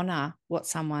like honor what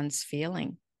someone's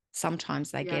feeling.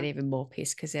 Sometimes they get Yeah. even more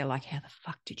pissed because they're like, how the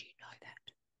fuck did you know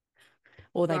that?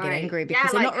 Or they get Right. angry Yeah,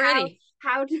 because they're like not ready.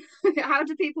 how do how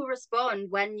do people respond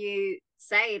when you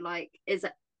say like, is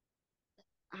it,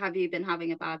 have you been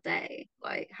having a bad day?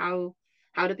 Like how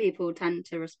do people tend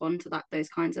to respond to those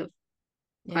kinds of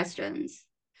Yeah, questions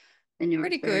in your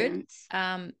pretty good. experience?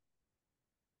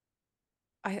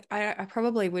 I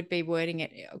probably would be wording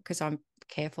it, because I'm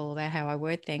careful about how I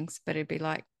word things, but it'd be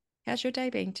like, how's your day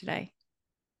been today?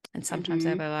 And sometimes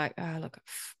they'll Mm-hmm. be like, oh, look,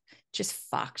 just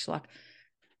fucked. Like,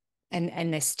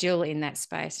 and they're still in that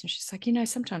space. And she's like,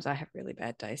 sometimes I have really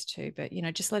bad days too, but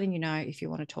just letting you know, if you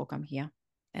want to talk, I'm here.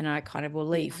 And I kind of will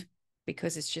Yeah. leave,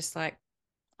 because it's just like,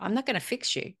 I'm not going to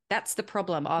fix you. That's the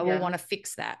problem. I will Yeah. want to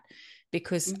fix that,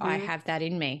 because I Mm-hmm. have that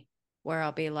in me, where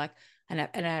I'll be like,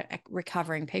 a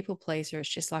recovering people pleaser. It's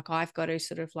just like, I've got to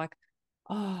sort of like,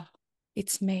 oh,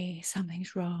 it's me,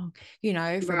 something's wrong, for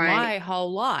Right. my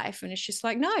whole life. And it's just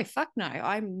like, no, fuck no.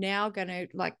 I'm now going to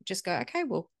like just go, okay,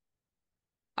 well,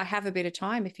 I have a bit of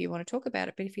time if you want to talk about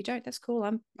it, but if you don't, that's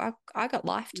cool. I got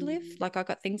life to live. Mm. Like, I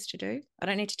got things to do. I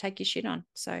don't need to take your shit on.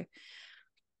 So I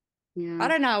Yeah.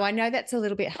 don't know. I know that's a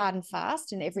little bit hard and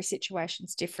fast, and every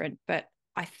situation's different, but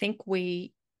I think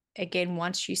again,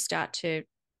 once you start to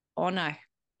honor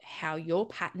how your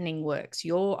patterning works,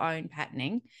 your own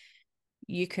patterning,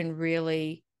 you can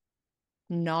really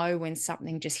know when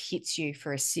something just hits you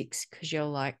for a 6, because you're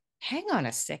like, hang on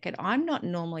a second, I'm not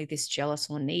normally this jealous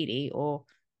or needy or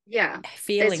Yeah. It's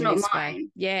feeling not this way.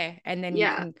 mine. Yeah. And then you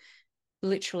Yeah. can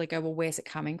literally go, well, where's it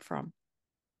coming from?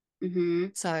 Mm-hmm.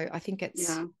 So I think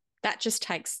Yeah. that just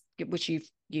takes, which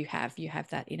you have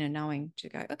that inner knowing to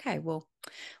go, okay, well,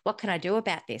 what can I do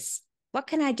about this? What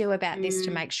can I do about this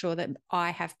to Mm. make sure that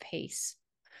I have peace?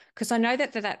 Because I know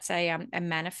that that's a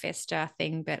manifester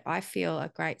thing, but I feel a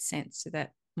great sense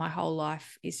that my whole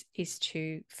life is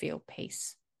to feel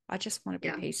peace. I just want to be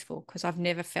Yeah. peaceful, because I've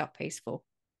never felt peaceful.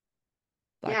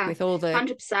 Like, Yeah. with all the,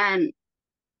 100%.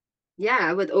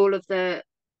 yeah, with all of the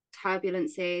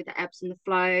turbulency, the ebbs and the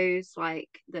flows, like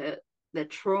the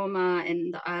trauma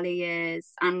in the early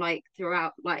years, and like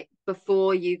throughout, like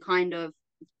before you kind of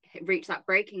reach that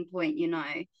breaking point, you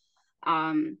know.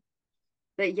 Um,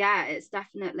 but yeah, it's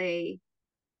definitely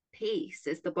peace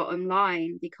is the bottom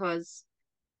line, because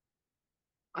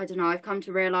I don't know, I've come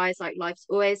to realize like life's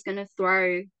always going to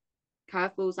throw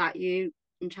curveballs at you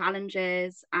and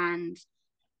challenges, and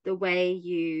the way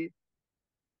you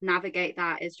navigate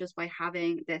that is just by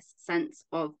having this sense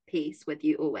of peace with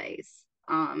you always.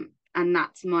 And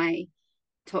that's my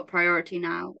top priority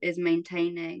now, is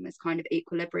maintaining this kind of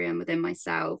equilibrium within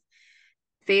myself,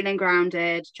 feeling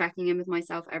grounded, checking in with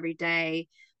myself every day,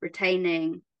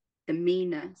 retaining the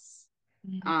meanness,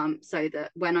 Mm. so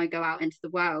that when I go out into the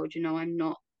world, you know, I'm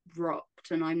not rocked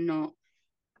and I'm not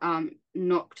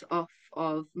knocked off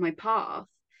of my path.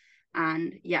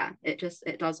 And yeah,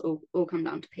 it does all come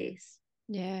down to peace.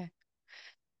 Yeah.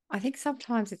 I think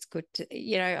sometimes it's good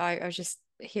to, I was just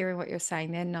hearing what you're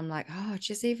saying then, and I'm like, oh,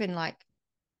 just even like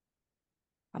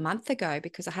a month ago,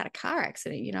 because I had a car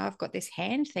accident, I've got this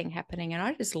hand thing happening, and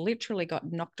I just literally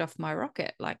got knocked off my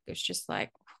rocket. Like, it's just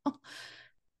like,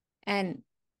 and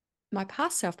my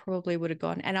past self probably would have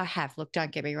gone, and I have, look,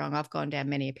 don't get me wrong, I've gone down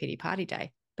many a pity party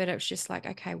day, but it was just like,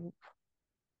 okay,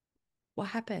 what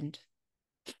happened?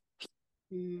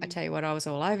 I Mm, tell you what, I was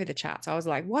all over the charts. I was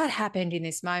like, what happened in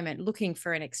this moment, looking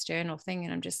for an external thing.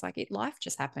 And I'm just like, life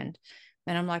just happened.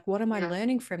 And I'm like, what am I yeah,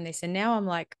 learning from this? And now I'm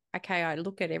like, okay, I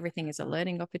look at everything as a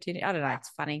learning opportunity. I don't know, it's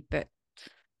funny, but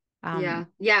yeah, um,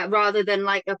 yeah, rather than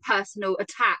like a personal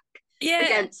attack yeah,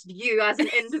 against you as an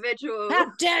individual.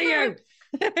 how dare you?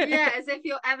 Yeah, as if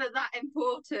you're ever that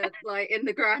important, like in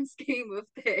the grand scheme of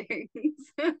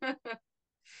things.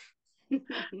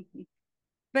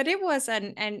 But it was,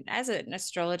 and as an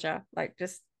astrologer, like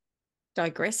just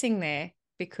digressing there,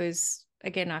 because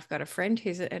again, I've got a friend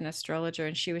who's an astrologer,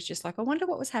 and she was just like, I wonder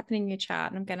what was happening in your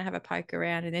chart. And I'm going to have a poke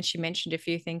around. And then she mentioned a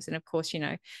few things. And of course,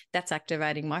 that's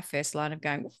activating my first line of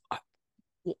going,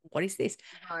 what is this?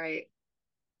 Right.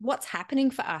 What's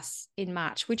happening for us in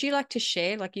March? Would you like to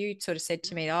share? Like you sort of said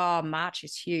to me, oh, March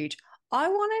is huge. I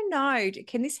want to know,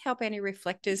 can this help any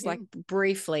reflectors, like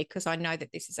briefly? Because I know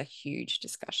that this is a huge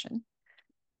discussion.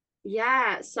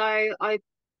 Yeah, so I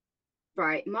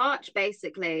right, March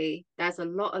basically, there's a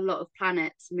lot of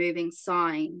planets moving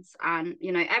signs, and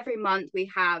you know, every month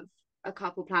we have a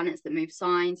couple planets that move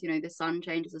signs. You know, the sun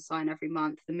changes a sign every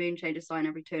month, the moon changes a sign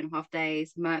every 2.5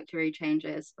 days, Mercury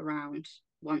changes around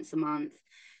once a month.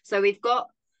 So we've got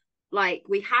like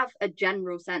we have a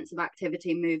general sense of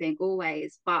activity moving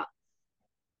always, but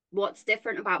what's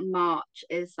different about March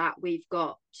is that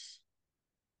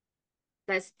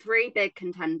there's three big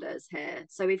contenders here.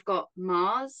 So we've got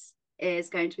Mars is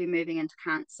going to be moving into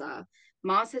Cancer.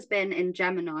 Mars has been in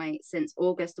Gemini since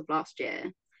August of last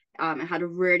year. It had a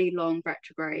really long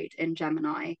retrograde in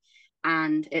Gemini,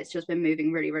 and it's just been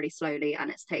moving really, really slowly, and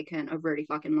it's taken a really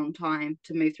fucking long time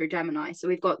to move through Gemini. So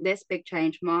we've got this big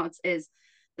change. Mars is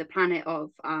the planet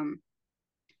of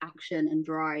action and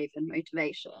drive and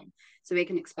motivation. So we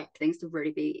can expect things to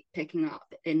really be picking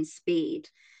up in speed.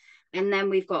 And then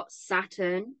we've got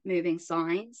Saturn moving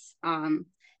signs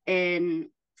in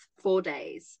 4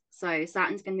 days. So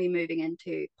Saturn's going to be moving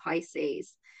into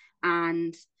Pisces.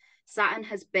 And Saturn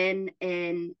has been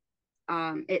in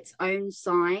its own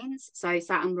signs. So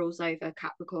Saturn rules over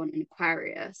Capricorn and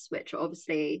Aquarius, which are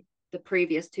obviously the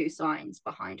previous two signs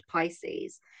behind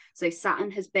Pisces. So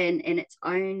Saturn has been in its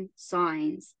own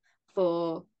signs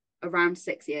for around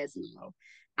 6 years now.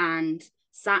 And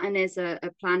Saturn is a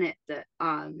planet that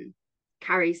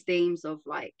carries themes of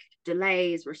like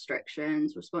delays,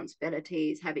 restrictions,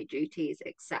 responsibilities, heavy duties,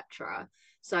 etc.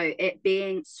 So it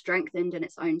being strengthened in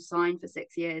its own sign for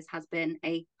 6 years has been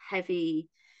a heavy,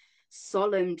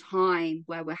 solemn time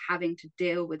where we're having to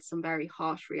deal with some very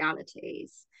harsh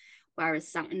realities.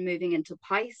 Whereas Saturn moving into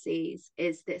Pisces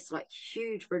is this like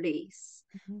huge release.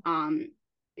 Mhm.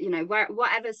 You know,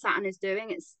 whatever Saturn is doing,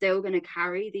 it's still going to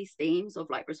carry these themes of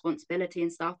like responsibility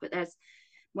and stuff. But there's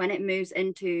when it moves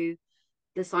into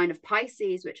the sign of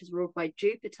Pisces, which is ruled by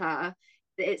Jupiter,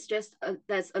 it's just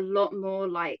there's a lot more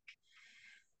like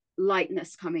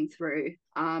lightness coming through,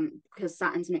 because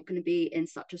Saturn's not going to be in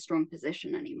such a strong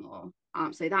position anymore.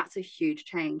 So that's a huge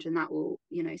change, and that will,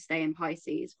 you know, stay in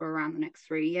Pisces for around the next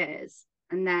 3 years.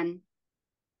 And then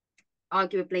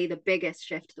arguably the biggest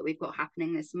shift that we've got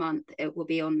happening this month, it will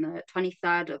be on the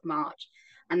 23rd of March,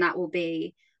 and that will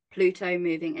be Pluto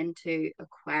moving into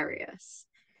Aquarius.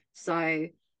 So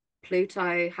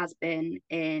Pluto has been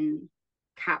in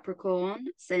Capricorn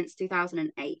since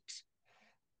 2008.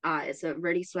 It's a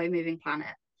really slow moving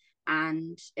planet.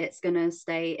 and it's going to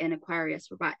stay in Aquarius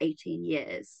for about 18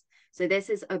 years. So this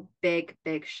is a big,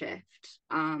 big shift.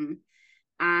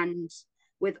 And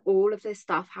with all of this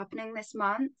stuff happening this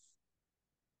month,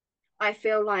 I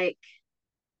feel like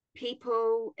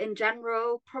people in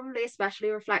general, probably especially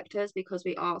reflectors, because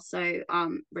we are so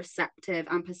receptive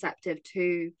and perceptive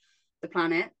to the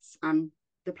planets and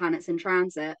the planets in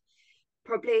transit,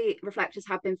 probably reflectors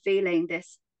have been feeling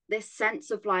this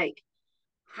sense of like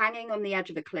hanging on the edge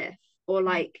of a cliff, or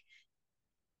like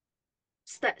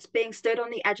being stood on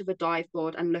the edge of a dive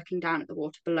board and looking down at the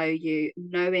water below you,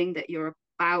 knowing that you're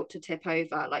about to tip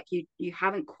over. Like you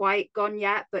haven't quite gone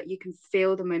yet, but you can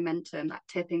feel the momentum, that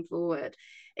tipping forward.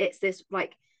 It's this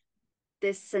like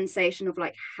this sensation of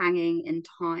like hanging in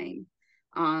time.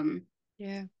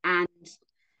 Yeah. And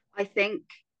I think,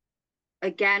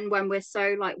 again, when we're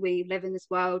so like, we live in this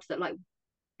world that like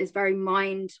is very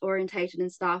mind orientated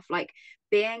and stuff, like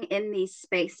being in these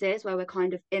spaces where we're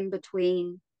kind of in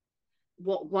between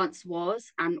what once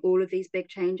was and all of these big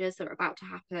changes that are about to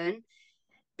happen,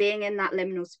 being in that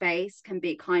liminal space can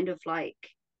be kind of like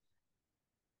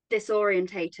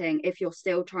disorientating if you're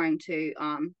still trying to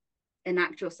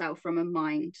enact yourself from a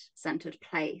mind centered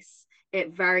place.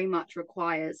 It very much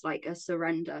requires like a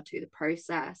surrender to the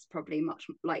process, probably much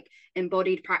like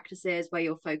embodied practices where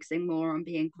you're focusing more on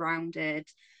being grounded,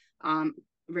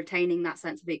 retaining that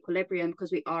sense of equilibrium,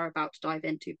 because we are about to dive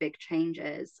into big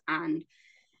changes. And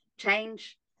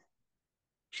change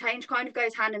kind of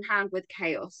goes hand in hand with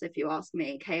chaos, if you ask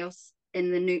me. Chaos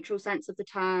in the neutral sense of the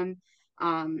term.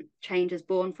 Change is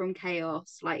born from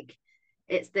chaos. Like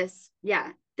it's this,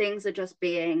 yeah, things are just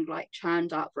being like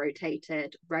churned up,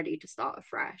 rotated, ready to start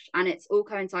afresh. And it's all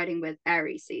coinciding with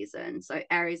Aries season. So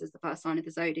Aries is the first sign of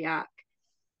the zodiac.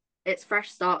 It's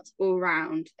fresh starts all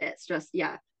round. It's just,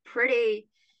 yeah, pretty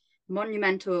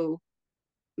monumental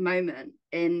moment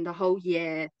in the whole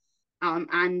year,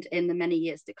 and in the many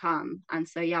years to come. And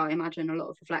so, yeah, I imagine a lot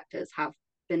of reflectors have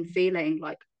been feeling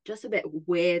like just a bit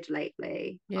weird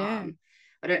lately. Yeah.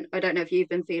 I don't know if you've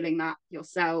been feeling that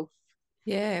yourself.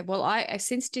 Yeah, well, I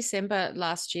since December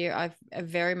last year, I've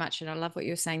very much, and I love what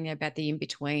you were saying there about the in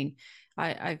between.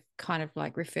 I've kind of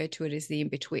like referred to it as the in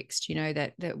betwixt. You know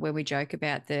that when we joke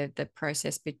about the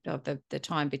process of the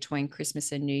time between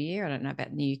Christmas and New Year. I don't know about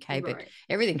in the UK, but Right.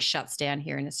 everything shuts down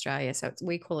here in Australia, so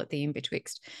we call it the in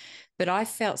betwixt. But I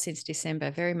felt since December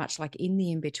very much like in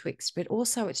the in betwixt, but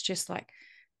also it's just like,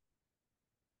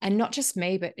 and not just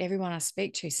me, but everyone I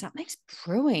speak to, something's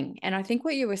brewing. And I think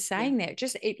what you were Yeah. saying there,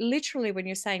 just it literally, when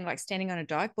you're saying like standing on a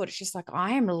dive board, it's just like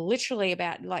I am literally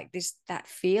about like this, that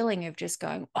feeling of just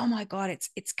going, oh my God,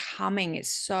 it's coming,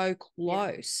 it's so Yeah.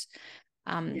 close.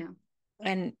 Um, Yeah.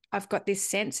 and I've got this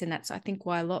sense, and that's I think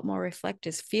why a lot more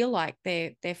reflectors feel like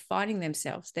they're finding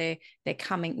themselves, they're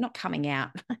coming, not coming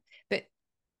out, but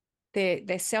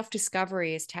their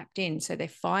self-discovery is tapped in, so they're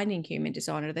finding human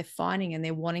design, or they're finding and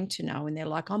they're wanting to know, and they're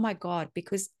like, oh my God,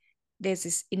 because there's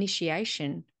this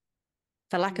initiation,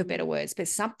 for lack of better words, but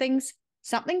something's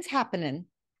happening.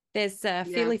 There's Yeah.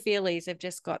 feelies have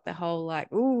just got the whole like,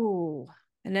 ooh,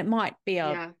 and it might be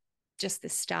Yeah. just the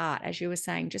start, as you were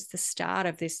saying, just the start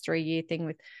of this 3 year thing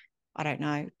with, I don't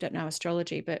know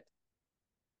astrology, but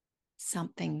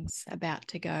something's about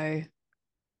to go,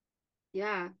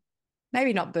 Yeah.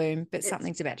 maybe not boom, but It's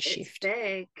something's about to it's shift.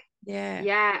 big. Yeah.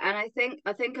 Yeah. And I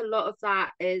think a lot of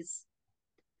that is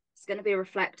it's going to be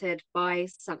reflected by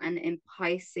Saturn in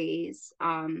Pisces.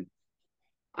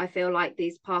 I feel like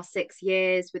these past 6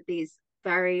 years, with these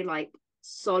very like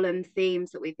solemn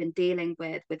themes that we've been dealing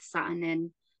with Saturn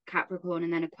in Capricorn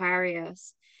and then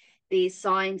Aquarius, these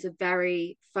signs are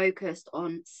very focused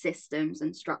on systems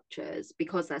and structures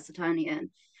because they're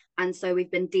Saturnian. And so we've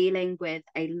been dealing with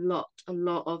a lot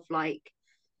of like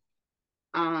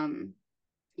um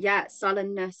yeah,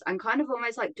 sullenness and kind of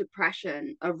almost like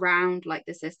depression around like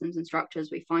the systems and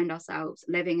structures we find ourselves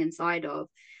living inside of.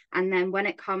 And then when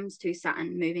it comes to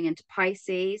Saturn moving into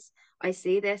Pisces, I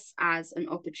see this as an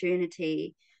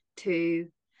opportunity to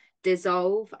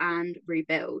dissolve and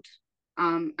rebuild.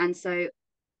 And so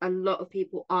a lot of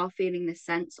people are feeling this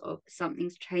sense of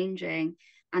something's changing.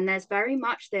 And there's very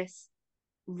much this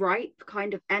ripe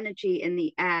kind of energy in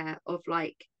the air of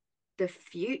like the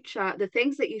future, the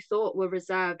things that you thought were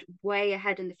reserved way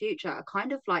ahead in the future are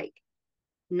kind of like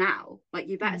now, like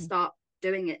you better Mm, start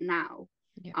doing it now,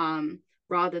 yeah. um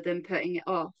rather than putting it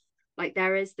off. Like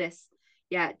there is this,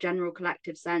 yeah, general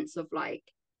collective sense of like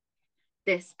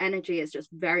this energy is just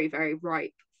very, very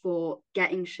ripe for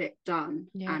getting shit done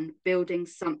Yeah. and building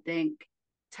something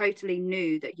totally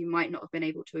new that you might not have been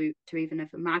able to even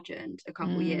have imagined a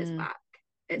couple years Mm, back.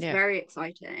 It's yeah. very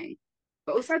exciting.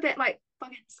 but also a bit like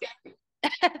fucking scary.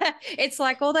 It's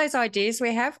like all those ideas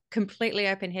we have, completely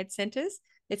open head centers.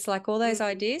 It's like all those Mm,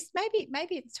 ideas.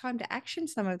 Maybe it's time to action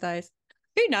some of those.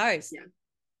 Who knows? yeah.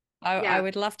 I Yeah,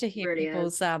 would love to hear really is.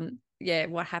 people's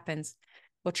what happens.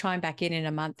 We'll chime back in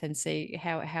a month and see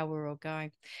how we're all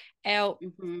going. Elle,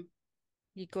 Mm-hmm.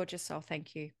 you gorgeous soul.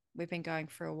 Thank you. We've been going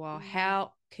for a while. Mm.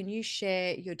 How can you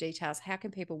share your details? How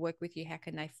can people work with you? How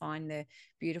can they find the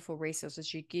beautiful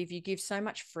resources you give? You give so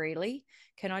much freely.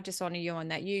 Can I just honor you on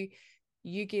that?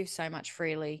 You give so much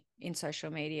freely in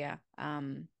social media.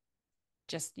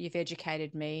 Just you've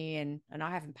educated me, and I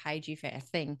haven't paid you for a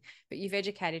thing, but you've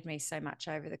educated me so much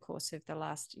over the course of the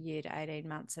last year to 18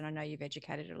 months. And I know you've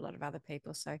educated a lot of other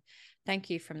people. So thank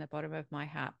you from the bottom of my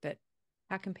heart. But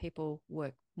how can people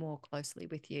work more closely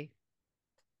with you?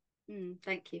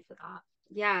 Thank you for that.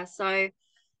 Yeah, so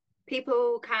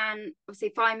people can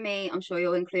obviously find me. I'm sure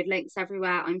you'll include links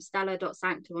everywhere. I'm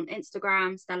Stella.Sanctum on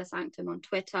Instagram, Stella Sanctum on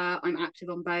Twitter. I'm active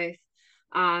on both.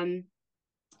 Um,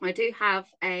 I do have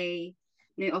a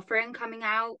new offering coming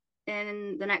out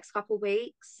in the next couple of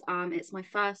weeks. It's my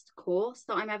first course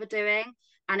that I'm ever doing,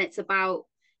 and it's about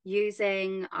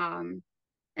using an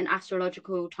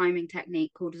astrological timing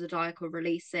technique called zodiacal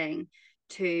releasing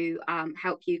to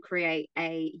help you create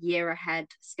a year ahead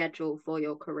schedule for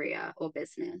your career or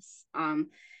business.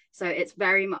 So it's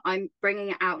very much, I'm bringing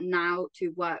it out now to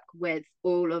work with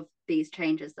all of these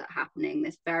changes that are happening,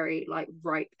 this very like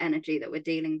ripe energy that we're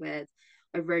dealing with.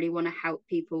 I really want to help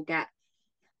people get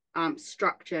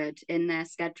structured in their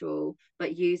schedule,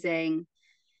 but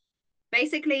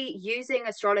basically using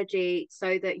astrology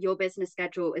so that your business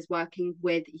schedule is working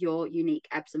with your unique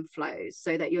ebbs and flows,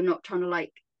 so that you're not trying to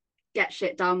like get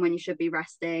shit done when you should be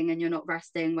resting, and you're not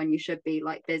resting when you should be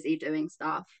like busy doing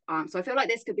stuff. So I feel like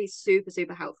this could be super,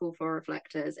 super helpful for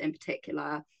reflectors in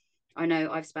particular. I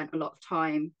know I've spent a lot of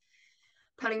time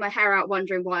pulling my hair out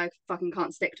wondering why I fucking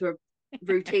can't stick to a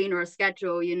routine or a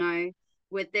schedule, you know.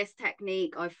 With this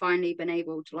technique, I've finally been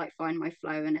able to like find my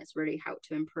flow, and it's really helped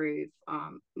to improve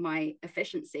my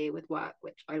efficiency with work,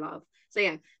 which I love. So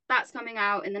yeah, that's coming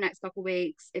out in the next couple of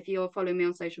weeks. If you're following me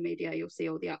on social media, you'll see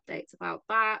all the updates about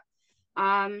that.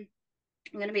 I'm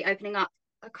going to be opening up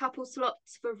a couple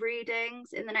slots for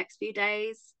readings in the next few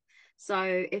days.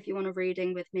 So if you want a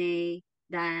reading with me,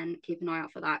 then keep an eye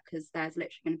out for that, because there's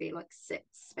literally going to be like 6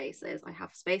 spaces. I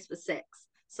have space for 6.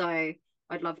 So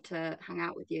I'd love to hang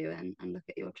out with you and look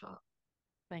at your chart.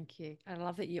 Thank you. I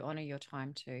love that you honor your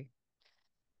time too.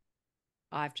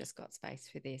 I've just got space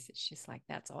for this. It's just like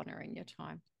that's honoring your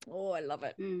time. Oh, I love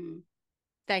it.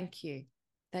 Thank you.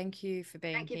 Thank you for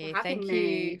being Thank you for here. having Thank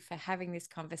me. you for having this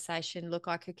conversation. Look,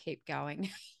 I could keep going.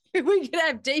 We could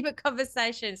have deeper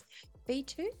conversations.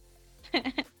 B2?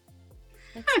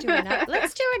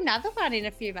 Let's do another one in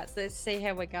a few months. Let's see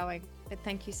how we're going. But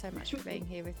thank you so much for being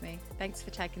here with me. Thanks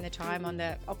for taking the time on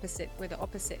the opposite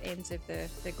ends of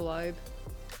the globe.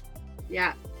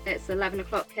 Yeah, it's 11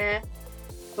 o'clock here.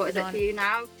 What is it for you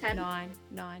now? 10?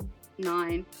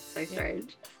 9. So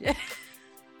strange. Yeah.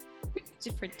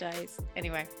 Different days.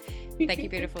 Anyway, thank you,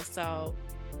 beautiful soul.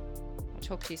 I'll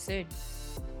talk to you soon.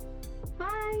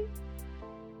 Bye.